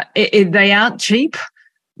they aren't cheap.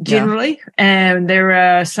 Generally, and there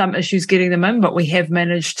are some issues getting them in, but we have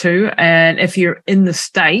managed to. And if you're in the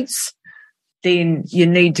States, then you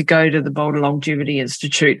need to go to the Boulder Longevity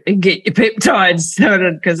Institute and get your peptides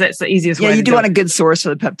sorted because that's the easiest way. Yeah, you do want a good source for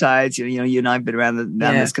the peptides. You and I have been around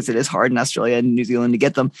this because it is hard in Australia and New Zealand to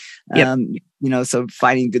get them. So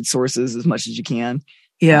finding good sources as much as you can.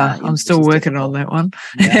 Yeah, I'm still working on that one.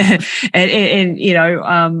 Yeah. and you know,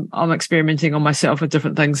 I'm experimenting on myself with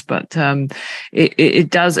different things, but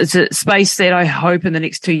it's a space that I hope in the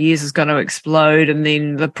next 2 years is going to explode, and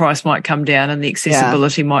then the price might come down and the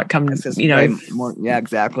accessibility might come, you know. More, yeah,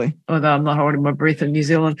 exactly. Although I'm not holding my breath in New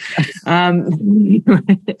Zealand.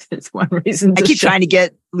 It's one reason. I keep trying to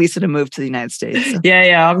get Lisa to move to the United States. So.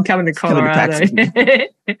 Yeah, I'm coming to Colorado.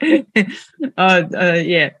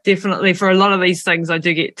 Yeah, definitely. For a lot of these things, I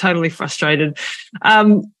do get totally frustrated.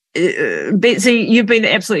 Betsy, you've been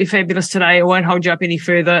absolutely fabulous today. I won't hold you up any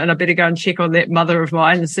further, and I better go and check on that mother of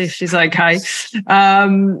mine and see if she's okay.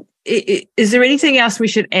 Is there anything else we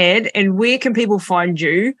should add? And where can people find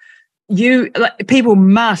you? People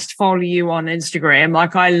must follow you on Instagram.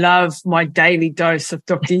 Like, I love my daily dose of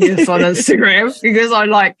Dr. Yurth on Instagram, because I'm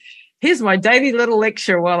like, here's my daily little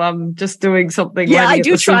lecture while I'm just doing something. Yeah, I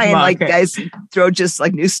do try and like guys throw just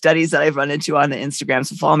like new studies that I've run into on the Instagram.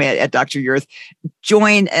 So follow me at Dr. Yurth.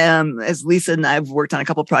 Join, as Lisa and I've worked on a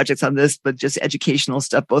couple projects on this, but just educational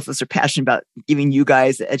stuff. Both of us are passionate about giving you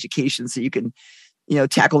guys the education so you can, you know,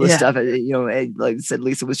 tackle this stuff. You know, like I said,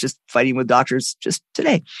 Lisa was just fighting with doctors just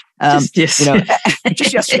today. Yes. You know,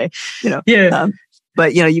 just yesterday, you know. Yeah.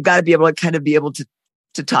 But, you know, you've got to be able to kind of be able to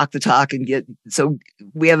talk the talk and get, so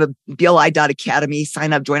we have a BLI.academy,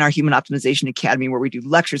 sign up, join our Human Optimization Academy, where we do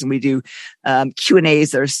lectures and we do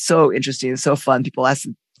Q&As that are so interesting and so fun. People ask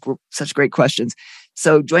such great questions.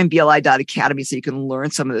 So join BLI.academy so you can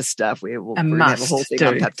learn some of this stuff. We're going to have a whole thing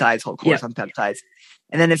on peptides, whole course on peptides.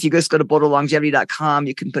 And then if you just go to BotoLongevity.com,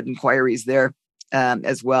 you can put inquiries there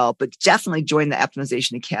as well. But definitely join the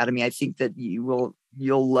Optimization Academy. I think that you'll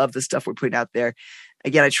love the stuff we're putting out there.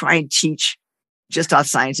 Again, I try and teach just off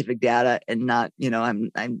scientific data and not, you know,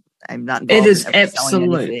 I'm not involved. It is in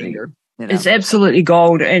absolutely. or, you know. It's absolutely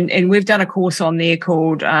gold. And we've done a course on there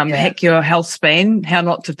called Hack Your Health Span, How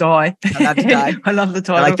Not to Die. How Not to Die. I love the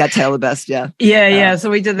title. I like that title the best, yeah. Yeah. So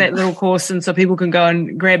we did that little course, and so people can go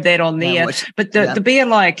and grab that on there. But the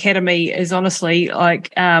BLI Academy is honestly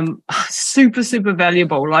like super, super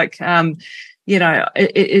valuable. Like, you know,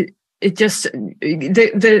 it just,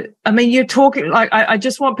 I mean, you're talking, like, I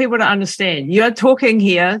just want people to understand, you're talking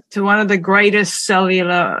here to one of the greatest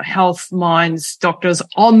cellular health minds, doctors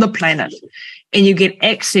on the planet, and you get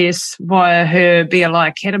access via her BLI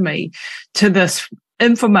Academy to this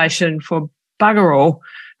information for bugger all.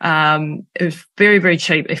 It's very, very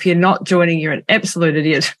cheap. If you're not joining, you're an absolute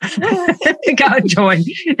idiot. Go and join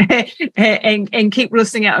and keep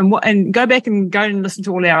listening out and go back and go and listen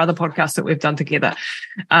to all our other podcasts that we've done together.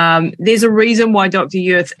 There's a reason why Dr.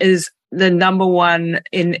 Yurth is the number one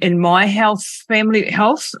in my family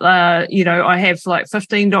health. You know, I have like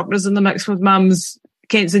 15 doctors in the mix with Mum's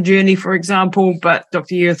cancer journey, for example, but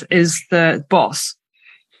Dr. Yurth is the boss.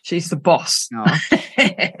 She's the boss. Oh.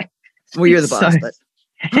 Well, you're the boss, but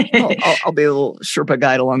I'll be a little Sherpa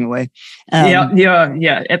guide along the way.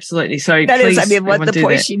 Yeah, absolutely. So that please, is, I mean, what the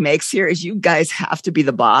point she makes here is you guys have to be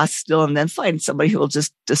the boss still, and then find somebody who will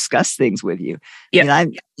just discuss things with you. Yeah, I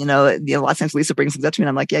mean, you know, a lot of times Lisa brings things up to me, and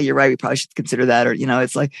I'm like, yeah, you're right. We probably should consider that, or you know,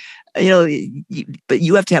 it's like, you know, but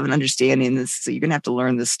you have to have an understanding this, so you're gonna have to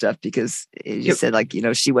learn this stuff because you said, like, you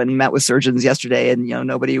know, she went and met with surgeons yesterday, and you know,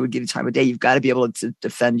 nobody would give you time of day. You've got to be able to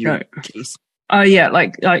defend your case. Oh yeah,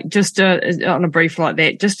 like just on a brief like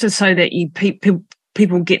that, just to so that you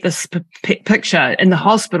people get this picture in the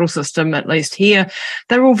hospital system, at least here,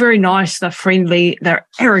 they're all very nice, they're friendly, they're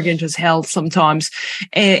arrogant as hell sometimes.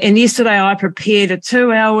 And yesterday I prepared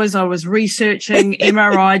 2 hours. I was researching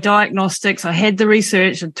MRI diagnostics. I had the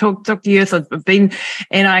research and talked to Dr. Yurth. I've been,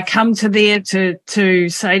 and I come to there to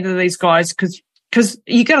say to these guys, because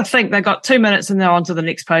you got to think they've got 2 minutes and they're on to the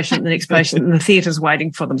next patient, and the theatre's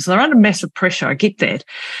waiting for them. So they're under massive pressure. I get that.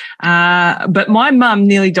 But my mum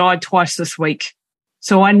nearly died twice this week.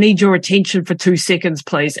 So I need your attention for 2 seconds,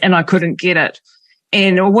 please. And I couldn't get it.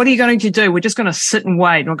 And what are you going to do? We're just going to sit and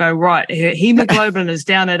wait. And I'll go, right, her hemoglobin is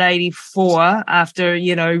down at 84 after,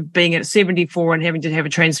 you know, being at 74 and having to have a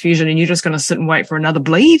transfusion. And you're just going to sit and wait for another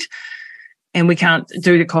bleed. And we can't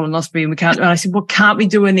do the colonoscopy, and we can't. And I said, well, can't we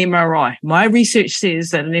do an MRI? My research says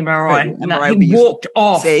that an MRI. And he walked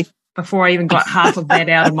off before I even got half of that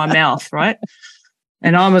out of my mouth, right?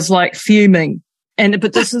 And I was like fuming.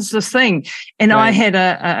 But this is the thing. And I had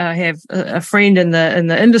I have a friend in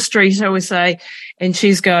the industry, shall we say, and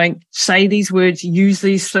she's going, say these words, use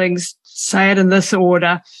these things, say it in this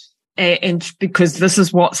order, and because this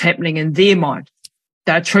is what's happening in their mind.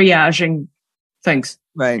 They're triaging things.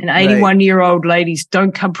 Right. And 81-year-old ladies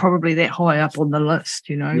don't come probably that high up on the list,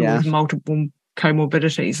 you know, with multiple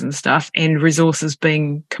comorbidities and stuff, and resources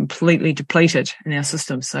being completely depleted in our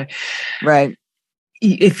system. So, right.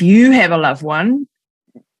 if you have a loved one,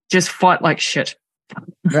 just fight like shit.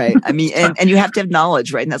 Right. I mean, and you have to have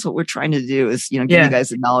knowledge, right? And that's what we're trying to do is, give you guys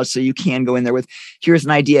the knowledge so you can go in there with, here's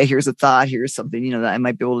an idea, here's a thought, here's something, that I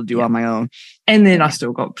might be able to do on my own. And then I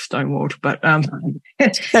still got stonewalled, but, and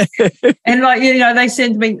like, they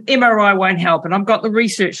said to me, MRI won't help. And I've got the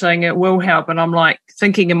research saying it will help. And I'm like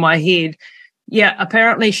thinking in my head, yeah,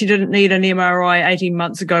 apparently she didn't need an MRI 18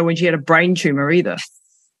 months ago when she had a brain tumor either,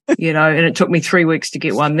 and it took me 3 weeks to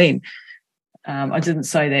get one then. I didn't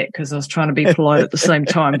say that because I was trying to be polite at the same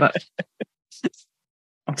time, but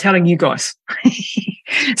I'm telling you guys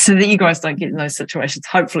so that you guys don't get in those situations.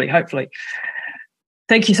 Hopefully.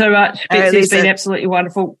 Thank you so much. Betsy, it's been absolutely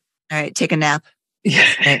wonderful. All right. Take a nap.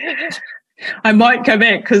 I might go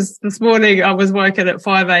back because this morning I was woken at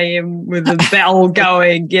 5 a.m. with the bell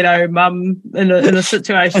going, Mum in a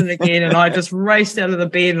situation again. And I just raced out of the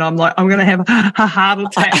bed and I'm like, I'm going to have a heart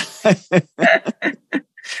attack.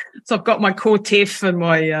 So I've got my Cortef and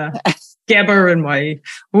my GABA and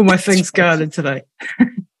all my things going in today.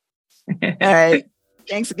 All right.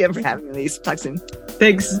 Thanks again for having me, Lisa. Talk soon.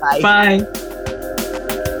 Thanks. Bye.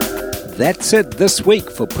 That's it this week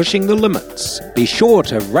for Pushing the Limits. Be sure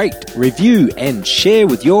to rate, review and share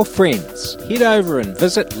with your friends. Head over and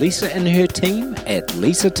visit Lisa and her team at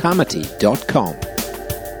lisatamati.com.